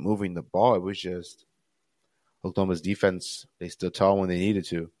Oklahoma wasn't moving the ball. It was just Oklahoma's defense, they stood tall when they needed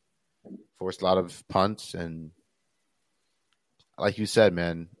to. Forced a lot of punts. And like you said,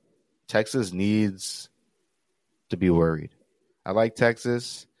 man, Texas needs to be worried. I like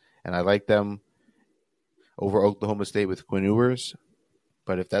Texas, and I like them over Oklahoma State with Quinn Ewers.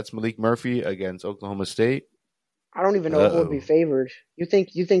 But if that's Malik Murphy against Oklahoma State, I don't even know who would be favored. You think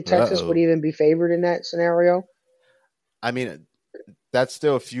Texas would even be favored in that scenario? I mean, that's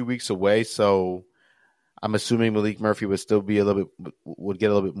still a few weeks away, so I'm assuming Malik Murphy would still be would get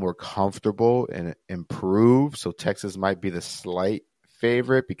a little bit more comfortable and improve. So Texas might be the slight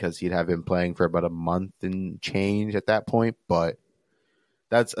favorite because he'd have been playing for about a month and change at that point. But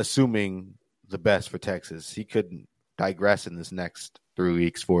that's assuming the best for Texas. He could digress in this next 3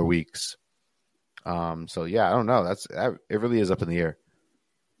 weeks, 4 weeks. So yeah, I don't know. It really is up in the air.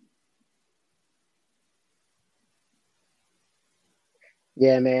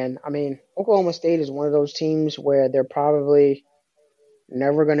 Yeah, man. I mean, Oklahoma State is one of those teams where they're probably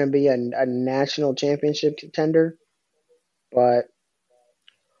never going to be a national championship contender, but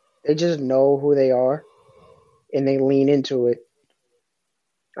they just know who they are and they lean into it.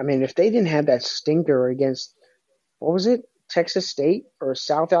 I mean, if they didn't have that stinker against, what was it, Texas State or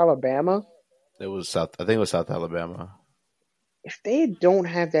South Alabama? I think it was South Alabama. If they don't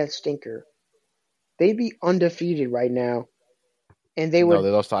have that stinker, they'd be undefeated right now. And they would. No, they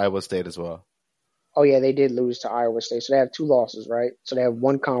lost to Iowa State as well. Oh, yeah, they did lose to Iowa State. So they have 2 losses, right? So they have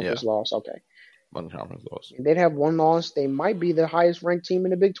 1 conference loss. Okay. 1 conference loss. If they'd have 1 loss, they might be the highest ranked team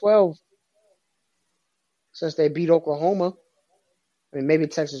in the Big 12 since they beat Oklahoma. I mean, maybe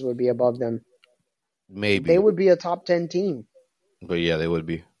Texas would be above them. Maybe. They would be a top 10 team. But yeah, they would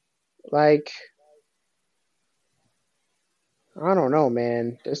be. Like, I don't know,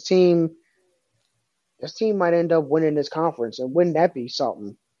 man. This team might end up winning this conference, and wouldn't that be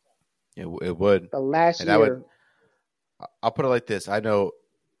something? It would. The last year. I'll put it like this. I know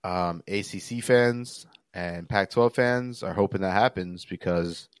ACC fans and Pac-12 fans are hoping that happens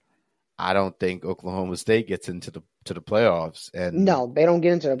because I don't think Oklahoma State gets into the playoffs. And no, they don't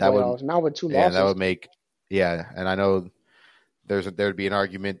get into the playoffs. Not with 2 losses. Yeah, that would make and I know there'd be an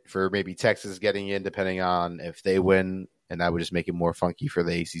argument for maybe Texas getting in depending on if they win, and that would just make it more funky for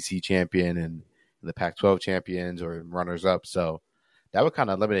the ACC champion and the Pac-12 champions or runners up. So that would kind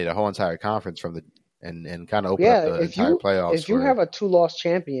of eliminate a whole entire conference from and kind of open up the entire playoffs. If you have a 2-loss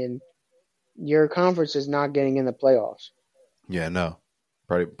champion, your conference is not getting in the playoffs. Yeah, no.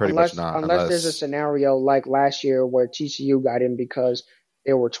 Pretty much not. Unless there's a scenario like last year where TCU got in because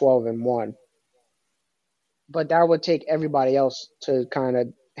they were 12-1. But that would take everybody else to kind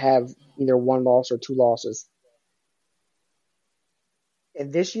of have either 1 loss or 2 losses.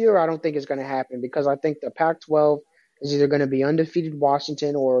 And this year, I don't think it's going to happen because I think the Pac-12 is either going to be undefeated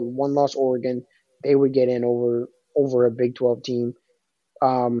Washington or 1-loss Oregon. They would get in over a Big 12 team.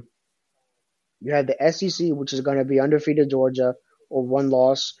 You had the SEC, which is going to be undefeated Georgia or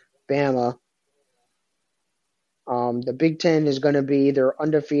 1-loss Bama. The Big Ten is going to be either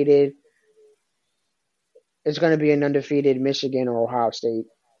undefeated. It's going to be an undefeated Michigan or Ohio State.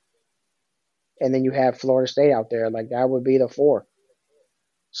 And then you have Florida State out there. Like, that would be the 4.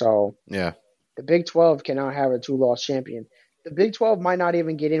 So, yeah, the Big 12 cannot have a 2-loss champion. The Big 12 might not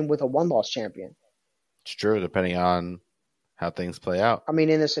even get in with a 1-loss champion. It's true, depending on how things play out. I mean,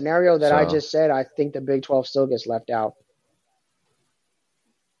 in the scenario that I just said, I think the Big 12 still gets left out.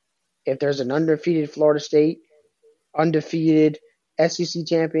 If there's an undefeated Florida State, undefeated SEC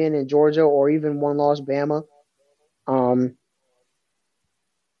champion in Georgia, or even 1-loss Bama,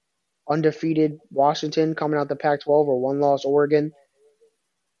 undefeated Washington coming out the Pac-12 or one-loss Oregon.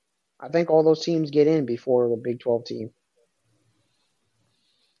 I think all those teams get in before the Big 12 team.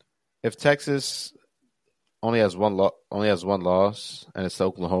 If Texas only has one loss, and it's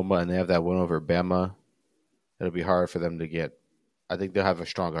Oklahoma, and they have that win over Bama, it'll be hard for them to get. I think they'll have a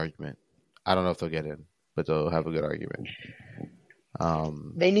strong argument. I don't know if they'll get in, but they'll have a good argument.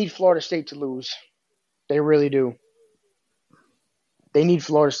 They need Florida State to lose. They really do. They need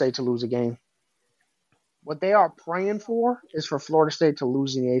Florida State to lose a game. What they are praying for is for Florida State to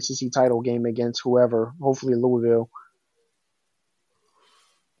lose in the ACC title game against whoever, hopefully Louisville.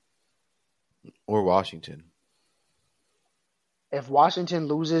 Or Washington. If Washington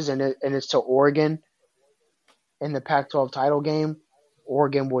loses and it's to Oregon in the Pac-12 title game,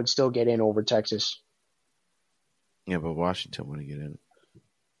 Oregon would still get in over Texas. Yeah, but Washington wouldn't get in.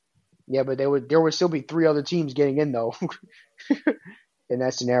 Yeah, but there would still be 3 other teams getting in though. In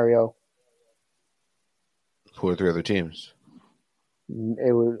that scenario. Who are 3 other teams?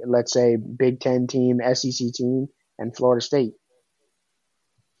 It would, let's say, Big Ten team, SEC team, and Florida State.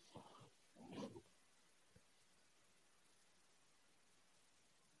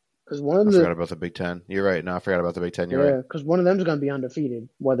 I forgot about the Big Ten. You're right. No, I forgot about the Big Ten. You're right. Yeah, because one of them is going to be undefeated,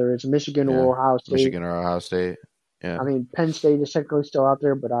 whether it's Michigan or Ohio State. Michigan or Ohio State. Yeah. I mean, Penn State is technically still out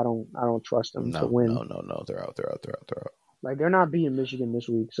there, but I don't trust them to win. No. They're out. Like, they're not beating Michigan this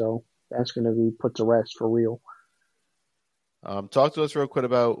week, so that's going to be put to rest for real. Talk to us real quick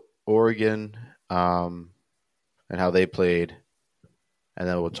about Oregon and how they played, and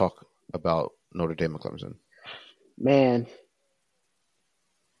then we'll talk about Notre Dame and Clemson. Man,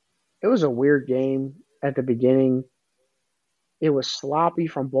 it was a weird game at the beginning. It was sloppy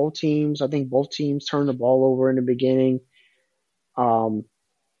from both teams. I think both teams turned the ball over in the beginning. Bo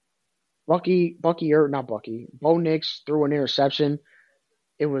Nix threw an interception.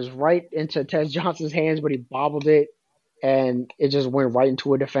 It was right into Tez Johnson's hands, but he bobbled it, and it just went right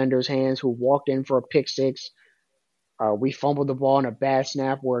into a defender's hands who walked in for a pick six. We fumbled the ball in a bad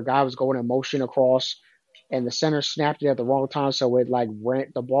snap where a guy was going in motion across, and the center snapped it at the wrong time, so it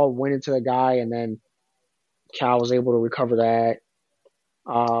the ball went into the guy, and then Cal was able to recover that.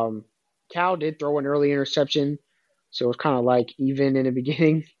 Cal did throw an early interception, so it was kind of like even in the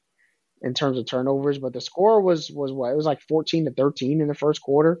beginning in terms of turnovers, but the score was what? It was like 14-13 in the first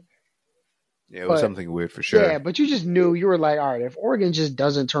quarter. Yeah, it was something weird for sure. Yeah, but you just knew, you were like, all right, if Oregon just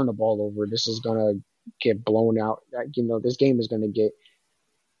doesn't turn the ball over, this is going to get blown out. This game is going to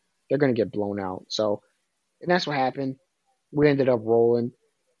they're going to get blown out. So, and that's what happened. We ended up rolling.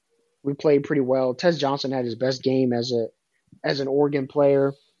 We played pretty well. Tez Johnson had his best game as an Oregon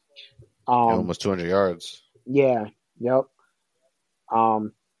player. Almost 200 yards. Yeah. Yep.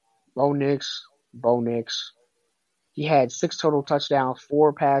 Bo Nix. He had 6 total touchdowns,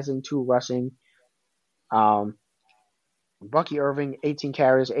 4 passing, 2 rushing. Bucky Irving, 18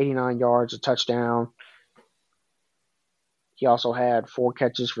 carries, 89 yards, a touchdown. He also had 4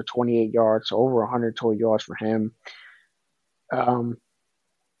 catches for 28 yards, so over 100 total yards for him.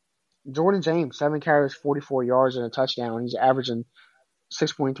 Jordan James, 7 carries, 44 yards, and a touchdown. He's averaging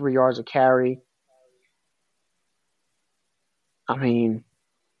 6.3 yards a carry. I mean,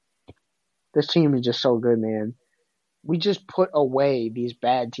 this team is just so good, man. We just put away these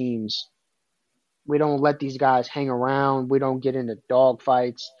bad teams. We don't let these guys hang around. We don't get into dog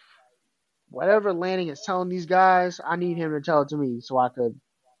fights. Whatever Lanning is telling these guys, I need him to tell it to me so I could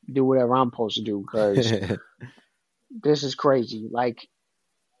do whatever I'm supposed to do, because this is crazy. Like,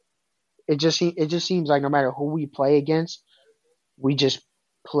 it just seems like no matter who we play against, we just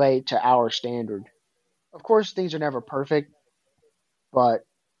play to our standard. Of course, things are never perfect, but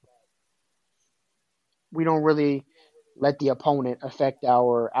we don't really let the opponent affect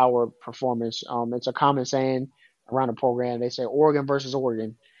our performance. It's a common saying around the program. They say Oregon versus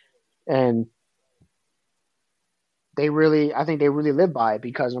Oregon, and I think they really live by it,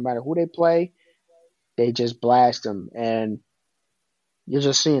 because no matter who they play, they just blast them, and you're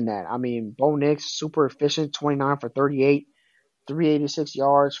just seeing that. I mean, Bo Nix, super efficient, 29 for 38, 386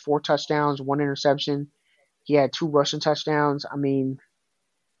 yards, 4 touchdowns, 1 interception. He had 2 rushing touchdowns. I mean,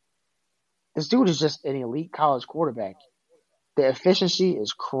 this dude is just an elite college quarterback. The efficiency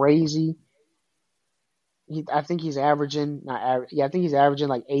is crazy. I think he's averaging like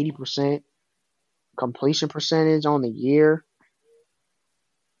 80% completion percentage on the year.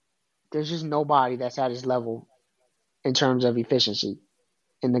 There's just nobody that's at his level in terms of efficiency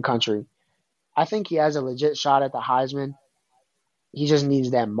in the country. I think he has a legit shot at the Heisman. He just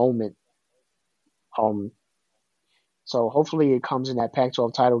needs that moment. So hopefully it comes in that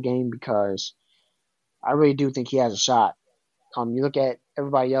Pac-12 title game, because I really do think he has a shot. You look at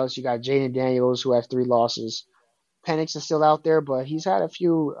Everybody else, you got Jaden Daniels, who has 3 losses. Penix is still out there, but he's had a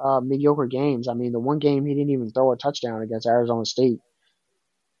few mediocre games. I mean, the one game he didn't even throw a touchdown against Arizona State.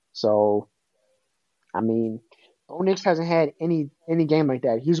 So, I mean, Bo Nix hasn't had any game like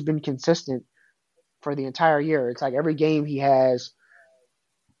that. He's been consistent for the entire year. It's like every game he has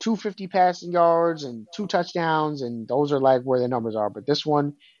 250 passing yards and 2 touchdowns, and those are like where the numbers are. But this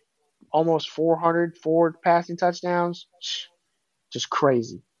one, almost 400 passing touchdowns, just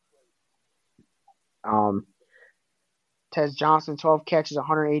crazy. Tez Johnson, 12 catches,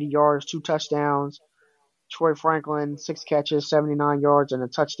 180 yards, 2 touchdowns. Troy Franklin, 6 catches, 79 yards, and a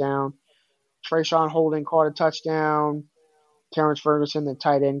touchdown. Trayshawn Holden caught a touchdown. Terrence Ferguson, the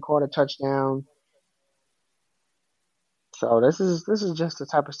tight end, caught a touchdown. So this is just the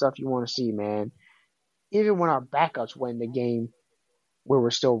type of stuff you want to see, man. Even when our backups win the game, where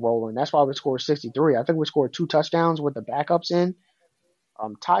we're still rolling. That's why we scored 63. I think we scored 2 touchdowns with the backups in.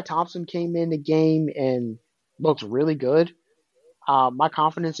 Ty Thompson came in the game and looked really good. My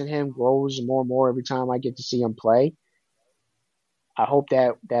confidence in him grows more and more every time I get to see him play. I hope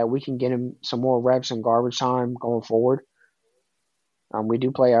that we can get him some more reps and garbage time going forward. We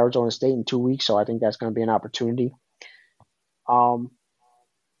do play Arizona State in 2 weeks, so I think that's going to be an opportunity. So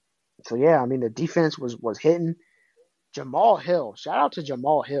yeah, I mean the defense was hitting. Jamal Hill, shout out to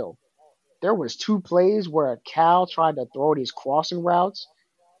Jamal Hill. There was 2 plays where Cal tried to throw these crossing routes,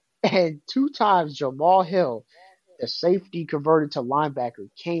 and 2 times Jamal Hill, the safety converted to linebacker,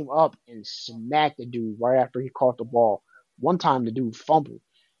 came up and smacked the dude right after he caught the ball. One time the dude fumbled.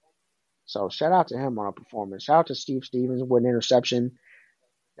 So shout out to him on our performance. Shout out to Steve Stevens with an interception.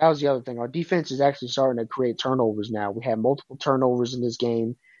 That was the other thing. Our defense is actually starting to create turnovers now. We had multiple turnovers in this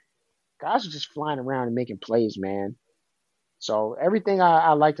game. Guys are just flying around and making plays, man. So everything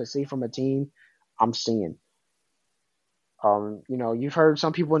I like to see from a team, I'm seeing. You've heard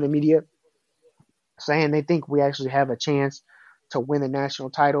some people in the media saying they think we actually have a chance to win the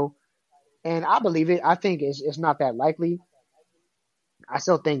national title. And I believe it. I think it's not that likely. I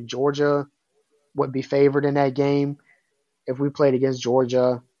still think Georgia would be favored in that game if we played against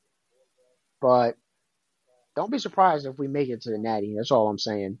Georgia. But don't be surprised if we make it to the Natty. That's all I'm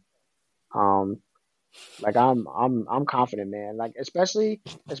saying. I'm confident, man. Like especially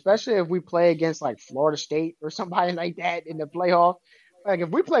if we play against like Florida State or somebody like that in the playoff. Like if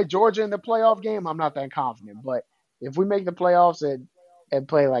we play Georgia in the playoff game, I'm not that confident. But if we make the playoffs and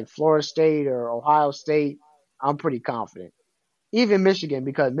play like Florida State or Ohio State, I'm pretty confident. Even Michigan,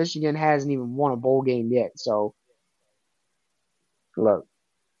 because Michigan hasn't even won a bowl game yet. So look,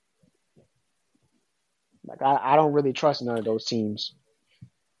 like I don't really trust none of those teams.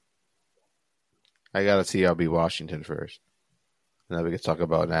 I gotta see I'll be Washington first, and then we can talk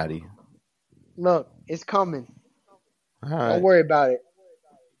about Natty. Look, it's coming. All right. Don't worry about it.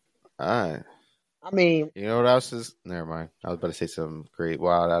 All right. I mean, you know what else is? Never mind. I was about to say some great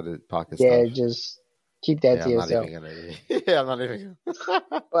wild out of pocket stuff. Yeah, just keep that to yourself. I'm not even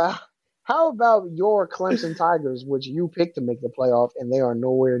gonna. Well, how about your Clemson Tigers, which you picked to make the playoff, and they are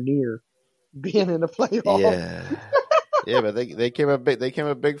nowhere near being in the playoff? Yeah, yeah, but they came up big. They came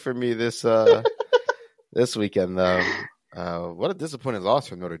up big for me this weekend, though. What a disappointing loss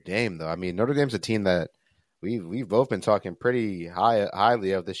for Notre Dame, though. I mean, Notre Dame's a team that we've both been talking pretty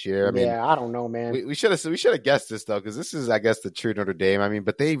highly of this year. I mean, I don't know, man. We should have guessed this though, because this is, I guess, the true Notre Dame. I mean,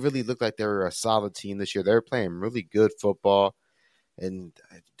 but they really looked like they were a solid team this year. They were playing really good football, and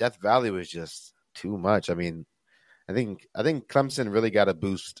Death Valley was just too much. I mean, I think Clemson really got a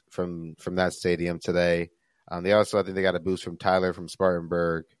boost from that stadium today. I think they got a boost from Tyler from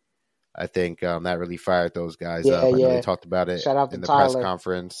Spartanburg. I think that really fired those guys up. I know they talked about it in the press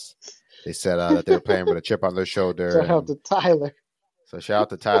conference. They said that they were playing with a chip on their shoulder. Shout out to Tyler. So shout out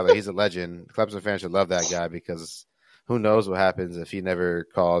to Tyler. He's a legend. Clemson fans should love that guy, because who knows what happens if he never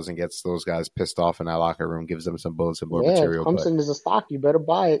calls and gets those guys pissed off in that locker room, gives them some bulletin board material. Clemson is a stock. You better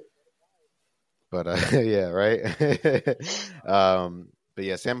buy it. But yeah, right. But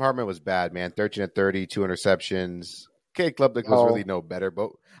yeah, Sam Hartman was bad, man. 13 of 30, 2 interceptions. Okay, Klubnik was really no better, but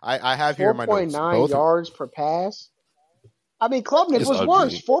I have here in my notes 4.9 yards per pass. I mean, Klubnik was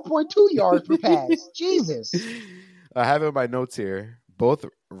worse. 4.2 yards per pass. Jesus. I have it in my notes here. Both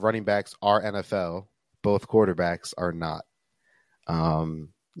running backs are NFL. Both quarterbacks are not.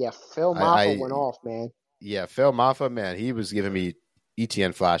 Yeah, Phil Maffa went off, man. Yeah, Phil Maffa, man, he was giving me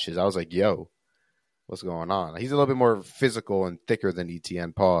ETN flashes. I was like, yo, what's going on? He's a little bit more physical and thicker than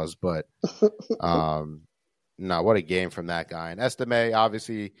ETN, pause, but no, what a game from that guy. And Estime,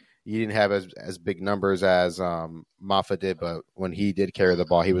 obviously, he didn't have as big numbers as Maffa did, but when he did carry the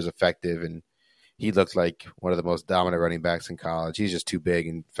ball, he was effective, and he looked like one of the most dominant running backs in college. He's just too big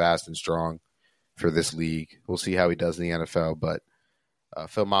and fast and strong for this league. We'll see how he does in the NFL, but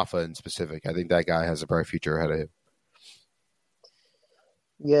Phil Maffa in specific, I think that guy has a bright future ahead of him.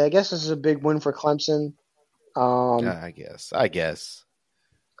 Yeah, I guess this is a big win for Clemson. I guess.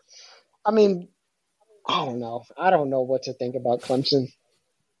 I mean, I don't know. I don't know what to think about Clemson.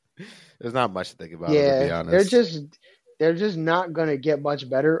 There's not much to think about, Yeah, to be honest. they're just not gonna get much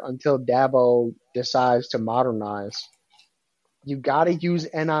better until Dabo decides to modernize. You got to use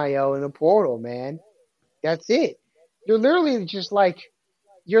NIL in the portal, man. That's it. You're literally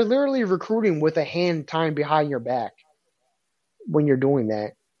you're literally recruiting with a hand tied behind your back when you're doing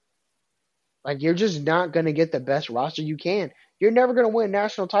that. Like, you're just not going to get the best roster you can. You're never going to win a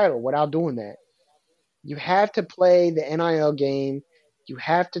national title without doing that. You have to play the NIL game. You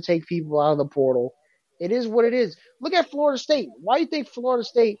have to take people out of the portal. It is what it is. Look at Florida State. Why do you think Florida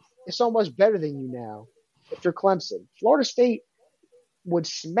State is so much better than you now if you're Clemson? Florida State would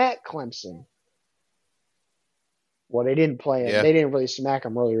smack Clemson. Well, they didn't play it. Yeah. They didn't really smack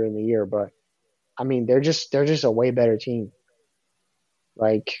them earlier in the year, but I mean, they're just a way better team.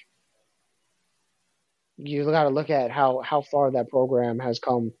 Like, you got to look at how far that program has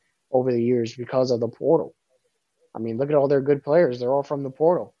come over the years because of the portal. I mean, look at all their good players. They're all from the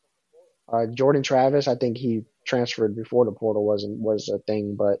portal. Jordan Travis, I think he transferred before the portal was a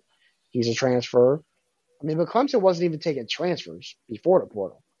thing, but he's a transfer. I mean, but Clemson wasn't even taking transfers before the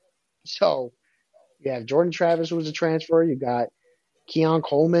portal. So you have Jordan Travis, who was a transfer. You got Keon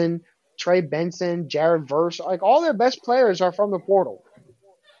Coleman, Trey Benson, Jared Verse. Like, all their best players are from the portal.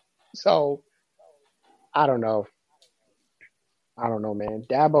 So I don't know. Man.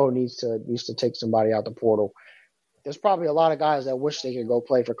 Dabo needs to take somebody out the portal. There's probably a lot of guys that wish they could go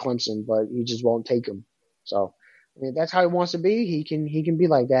play for Clemson, but he just won't take them. So, I mean, that's how he wants to be. He can be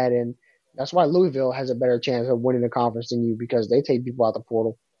like that, and that's why Louisville has a better chance of winning the conference than you, because they take people out the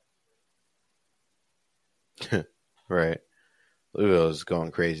portal. Right. Louisville is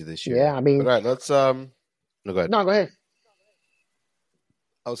going crazy this year. Yeah, I mean, but all right, let's no, go ahead. No, go ahead.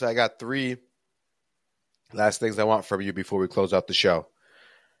 I'll say I got 3 last things I want from you before we close out the show.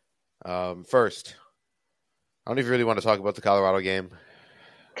 First, I don't even really want to talk about the Colorado game.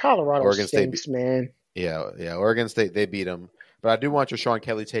 Colorado Oregon stinks, State, man. Yeah. Oregon State, they beat them. But I do want your Sean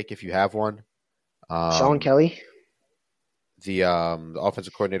Kelly take if you have one. Sean Kelly? The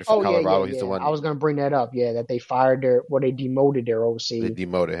offensive coordinator for Colorado. Yeah. He's the one. I was going to bring that up. Yeah, that they they demoted their OC. They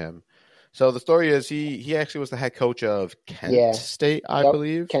demoted him. So the story is he actually was the head coach of Kent State, I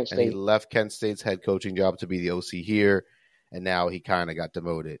believe. Kent State. And he left Kent State's head coaching job to be the OC here, and now he kind of got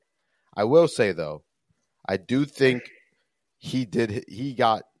demoted. I will say, though, I do think he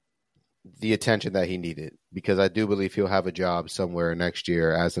got the attention that he needed, because I do believe he'll have a job somewhere next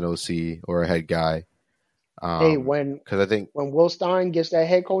year as an OC or a head guy. Hey, when Will Stein gets that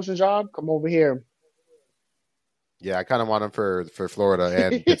head coaching job, come over here. Yeah, I kind of want him for Florida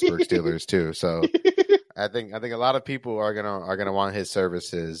and Pittsburgh Steelers too. So I think a lot of people are gonna want his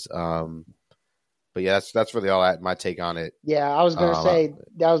services. But yeah, that's really all my take on it. Yeah, I was gonna say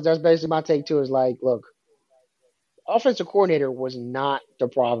that's basically my take too. Is like, look, offensive coordinator was not the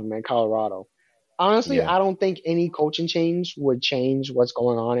problem in Colorado. Honestly, I don't think any coaching change would change what's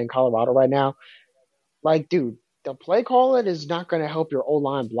going on in Colorado right now. Like, dude, the play caller is not going to help your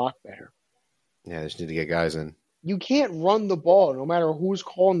O-line block better. Yeah, they just need to get guys in. You can't run the ball no matter who's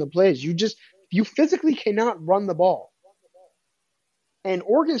calling the plays. You physically cannot run the ball. And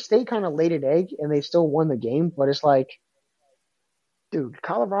Oregon State kind of laid an egg, and they still won the game. But it's like, dude,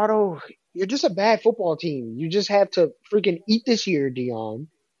 Colorado, you're just a bad football team. You just have to freaking eat this year, Dion.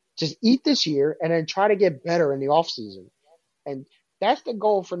 Just eat this year and then try to get better in the offseason. And that's the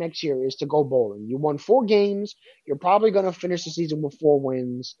goal for next year, is to go bowling. You won 4 games. You're probably going to finish the season with 4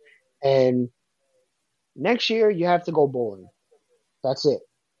 wins. And next year, you have to go bowling. That's it.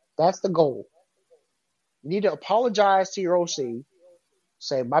 That's the goal. You need to apologize to your OC.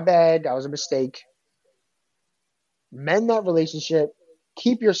 Say, my bad, that was a mistake. Mend that relationship.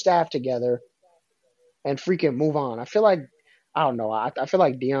 Keep your staff together. And freaking move on. I feel like, I don't know, I feel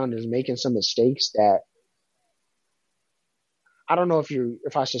like Dion is making some mistakes that I don't know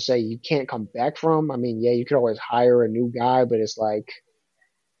if I should say you can't come back from. I mean, yeah, you could always hire a new guy, but it's like,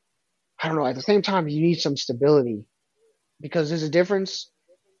 I don't know. At the same time, you need some stability, because there's a difference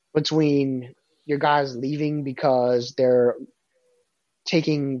between your guys leaving because they're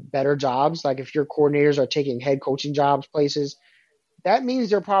taking better jobs. Like, if your coordinators are taking head coaching jobs places, that means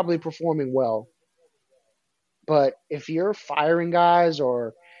they're probably performing well. But if you're firing guys,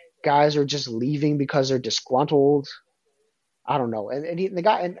 or guys are just leaving because they're disgruntled, I don't know. The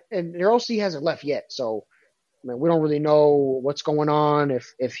guy and their OC hasn't left yet, so I mean, we don't really know what's going on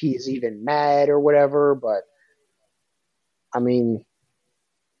if he's even mad or whatever. But I mean,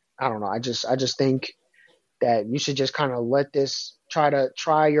 I don't know. I just think that you should just kind of let this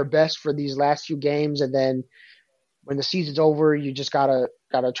try your best for these last few games, and then when the season's over, you just gotta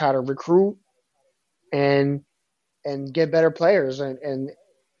try to recruit and get better players and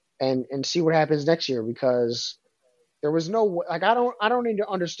see what happens next year, because there was no like I don't need to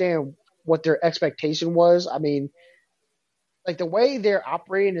understand what their expectation was. I mean, like the way they're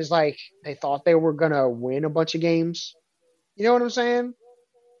operating is like they thought they were gonna win a bunch of games. You know what I'm saying?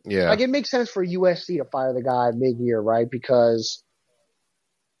 Yeah. Like it makes sense for USC to fire the guy mid-year, right? Because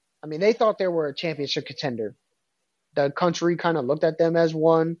I mean they thought they were a championship contender. The country kind of looked at them as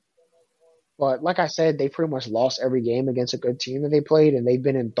one, but like I said, they pretty much lost every game against a good team that they played, and they've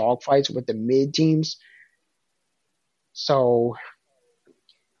been in dogfights with the mid teams. So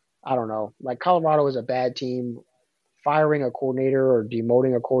I don't know. Like Colorado is a bad team. Firing a coordinator or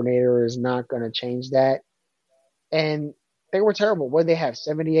demoting a coordinator is not going to change that. And they were terrible. What did they have?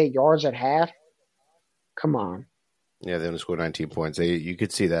 78 yards at half? Come on. Yeah, they only scored 19 points. You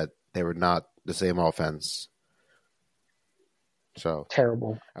could see that they were not the same offense. So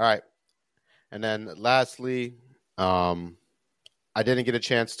terrible. All right. And then lastly, I didn't get a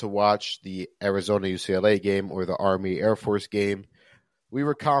chance to watch the Arizona UCLA game or the Army Air Force game. We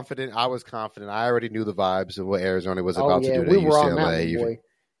were confident. I was confident. I already knew the vibes of what Arizona was about to do to we UCLA. were on that one,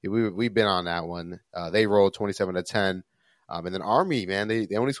 boy. We've been on that one. They rolled 27-10. And then Army, man, they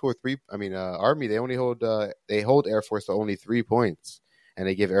only scored 3. I mean, Army, they only hold Air Force to only 3 points, and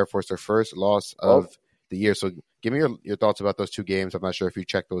they give Air Force their first loss of the year. So give me your thoughts about those two games. I'm not sure if you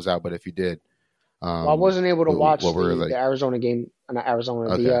checked those out, but if you did, I wasn't able to watch the Arizona game, not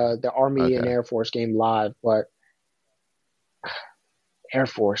Arizona, okay. The Army and Air Force game live, but Air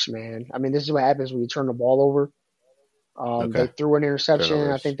Force, man. I mean, this is what happens when you turn the ball over. They threw an interception.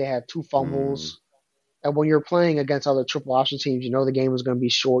 Turnovers. I think they had 2 fumbles. And when you're playing against other triple option teams, you know the game is going to be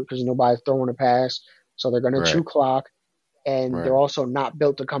short because nobody's throwing a pass. So they're going to chew clock. And they're also not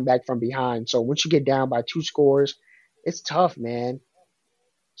built to come back from behind. So once you get down by 2 scores, it's tough, man.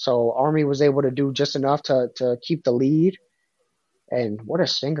 So Army was able to do just enough to keep the lead. And what a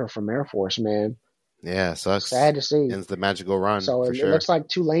stinger from Air Force, man. Yeah, sucks. Sad to see. Ends the magical run. So it looks like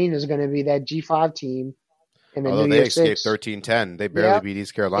Tulane is going to be that G5 team in the Although New Year they escaped 13-10. They barely beat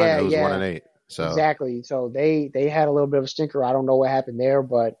East Carolina, who's 1-8. So exactly. So they had a little bit of a stinker. I don't know what happened there,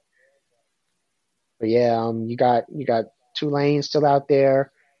 but yeah, you got Tulane still out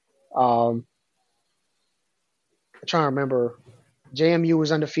there. I'm trying to remember. JMU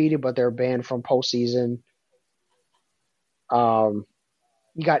was undefeated, but they're banned from postseason. You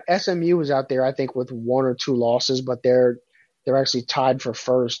got SMU was out there, I think, with 1 or 2 losses, but they're actually tied for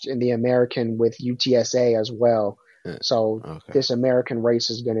first in the American with UTSA as well. So this American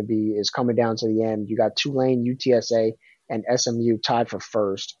race is coming down to the end. You got Tulane, UTSA, and SMU tied for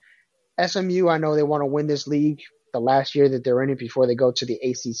first. SMU, I know they want to win this league the last year that they're in it before they go to the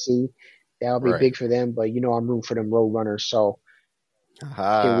ACC. That'll be big for them, but I'm rooting for them Roadrunners. So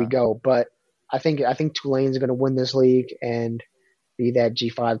here we go. But I think Tulane's going to win this league and be that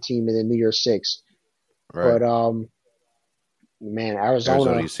G5 team in the New Year's Six. Right. But man,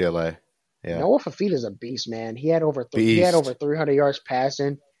 Arizona UCLA. Yeah. Noah Fafita's a beast, man. He had over 300 yards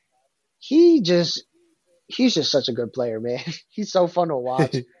passing. He's just such a good player, man. He's so fun to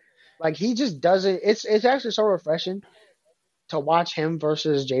watch. Like he just doesn't. It's actually so refreshing to watch him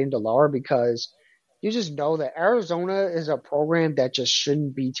versus Jaden Delar, because you just know that Arizona is a program that just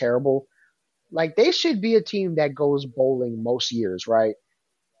shouldn't be terrible. Like they should be a team that goes bowling most years, right?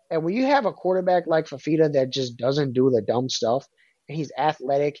 And when you have a quarterback like Fafita that just doesn't do the dumb stuff, and he's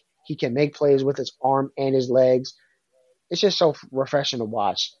athletic, he can make plays with his arm and his legs. It's just so refreshing to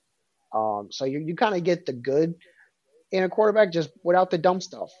watch. So you kind of get the good in a quarterback just without the dumb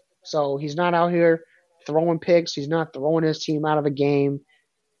stuff. So he's not out here throwing picks. He's not throwing his team out of a game.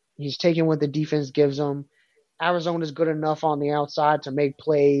 He's taking what the defense gives him. Arizona's good enough on the outside to make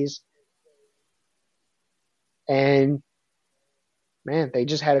plays. And, man, they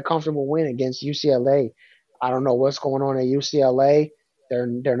just had a comfortable win against UCLA. I don't know what's going on at UCLA.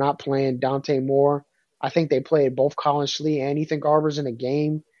 They're not playing Dante Moore. I think they played both Colin Schlee and Ethan Garbers in a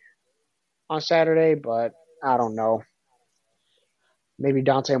game on Saturday, but I don't know. Maybe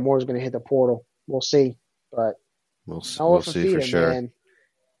Dante Moore is going to hit the portal. We'll see. But we'll see for sure. Man,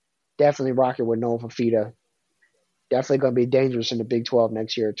 definitely rocking with Noah Fafita. Definitely going to be dangerous in the Big 12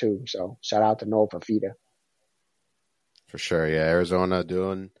 next year too. So shout out to Noah Fafita. For sure, yeah. Arizona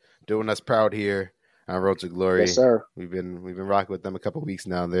doing us proud here. on Road to Glory. Yes, sir. We've been rocking with them a couple weeks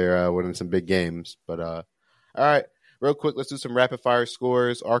now. They're winning some big games. But all right, real quick, let's do some rapid fire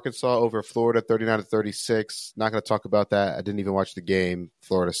scores. Arkansas over Florida, 39-36. Not going to talk about that. I didn't even watch the game.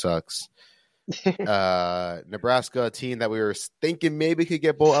 Florida sucks. Nebraska, a team that we were thinking maybe could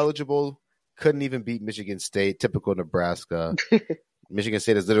get bowl eligible, couldn't even beat Michigan State. Typical Nebraska. Michigan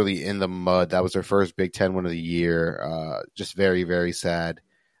State is literally in the mud. That was their first Big Ten win of the year. Just very, very sad.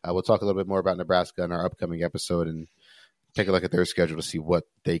 We'll talk a little bit more about Nebraska in our upcoming episode and take a look at their schedule to see what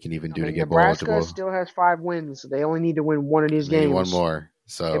they can even do to get bowl eligible. Nebraska still has 5 wins. They only need to win one of these games. One more.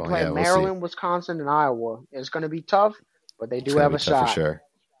 So they play Maryland, Wisconsin, and Iowa. It's going to be tough, but they do have a shot. For sure.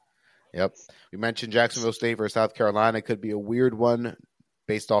 Yep. We mentioned Jacksonville State versus South Carolina. Could be a weird one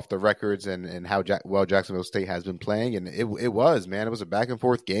based off the records and how well Jacksonville State has been playing. And it was, man. It was a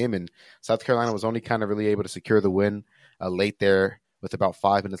back-and-forth game, and South Carolina was only kind of really able to secure the win late there with about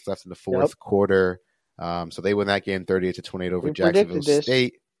 5 minutes left in the fourth quarter. So they win that game 38-28 over Jacksonville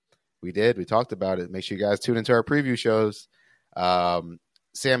State. We did. We talked about it. Make sure you guys tune into our preview shows.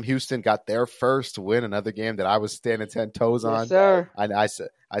 Sam Houston got their first win, another game that I was standing 10 toes on. Yes, sir.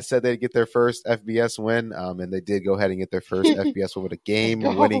 I said they'd get their first FBS win, and they did go ahead and get their first FBS win with a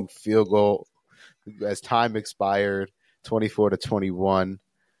game-winning field goal as time expired, 24-21.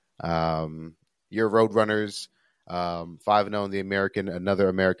 Your Roadrunners, 5-0 in the American, another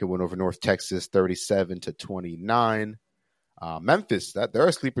American win over North Texas, 37-29. Memphis, they're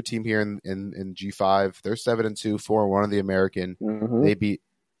a sleeper team here in G5. They're 7-2, 4-1 in the American. Mm-hmm. They beat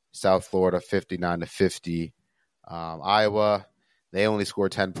South Florida 59-50. Iowa, they only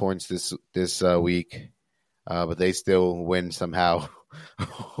scored 10 points this week, but they still win somehow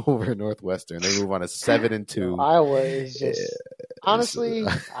over Northwestern. They move on to 7-2. Iowa is just honestly,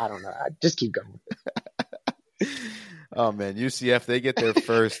 I don't know. Just keep going. Oh man, UCF, they get their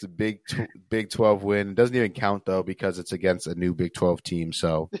first Big 12 win. It doesn't even count though because it's against a new Big 12 team.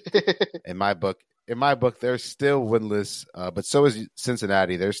 So in my book, they're still winless. But so is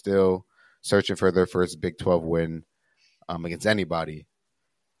Cincinnati. They're still searching for their first Big 12 win against anybody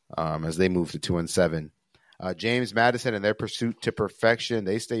as they move to 2-7. James Madison and their pursuit to perfection,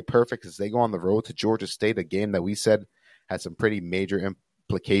 they stay perfect as they go on the road to Georgia State, a game that we said had some pretty major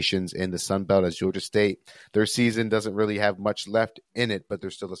implications in the Sun Belt as Georgia State. Their season doesn't really have much left in it, but they're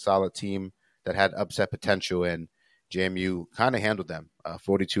still a solid team that had upset potential, and JMU kind of handled them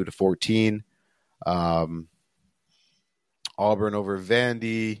 42-14. Auburn over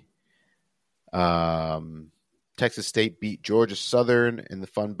Vandy. Texas State beat Georgia Southern in the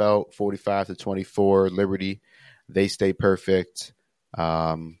Fun Belt 45-24. Liberty, they stay perfect.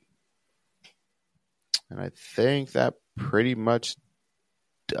 And I think that pretty much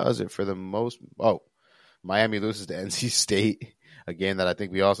does it for the most. Oh, Miami loses to NC State, a game that I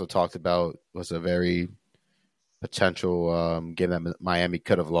think we also talked about was a very potential game that Miami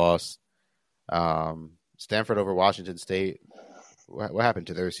could have lost. Stanford over Washington State. What happened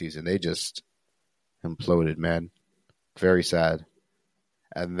to their season? They just imploded, man. Very sad.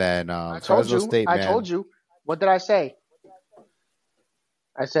 And then Fresno State, man. I told you. What did I say?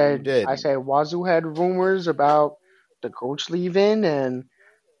 I said Wazoo had rumors about the coach leaving and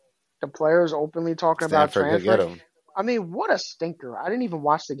the players openly talking about transfer. I mean, what a stinker. I didn't even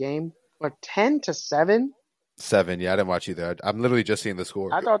watch the game. But 10-7? 7, yeah, I didn't watch either. I'm literally just seeing the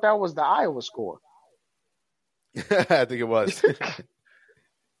score. I thought that was the Iowa score. I think it was.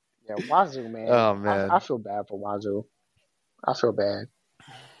 Yeah, Wazoo, man. Oh, man. I feel bad for Wazoo. I feel bad.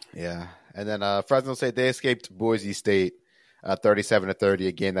 Yeah. And then Fresno State, they escaped Boise State 37-30,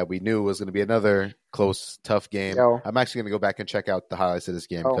 a game that we knew was going to be another close, tough game. I'm actually going to go back and check out the highlights of this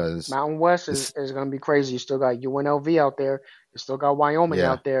game because Mountain West is going to be crazy. You still got UNLV out there. You still got Wyoming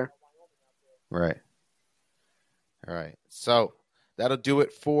out there. Right. All right. So that'll do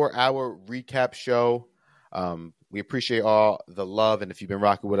it for our recap show. We appreciate all the love, and if you've been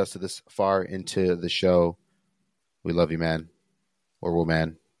rocking with us to this far into the show, we love you, man. Or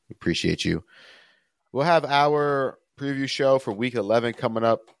woman. We appreciate you. We'll have our preview show for Week 11 coming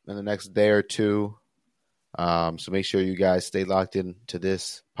up in the next day or two. So make sure you guys stay locked in to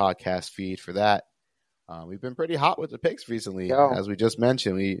this podcast feed for that. We've been pretty hot with the picks recently, as we just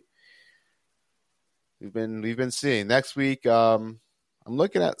mentioned. We've been seeing next week. I'm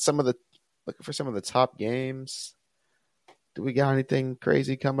looking for some of the top games. Do we got anything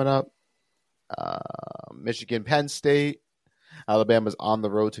crazy coming up? Michigan, Penn State. Alabama's on the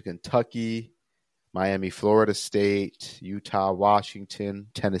road to Kentucky. Miami, Florida State. Utah, Washington.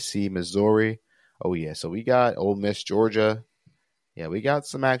 Tennessee, Missouri. Oh, yeah. So we got Ole Miss, Georgia. Yeah, we got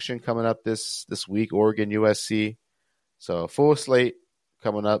some action coming up this week. Oregon, USC. So full slate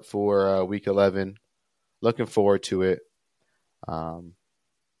coming up for Week 11. looking forward to it.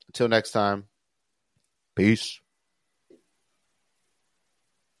 Until next time, peace.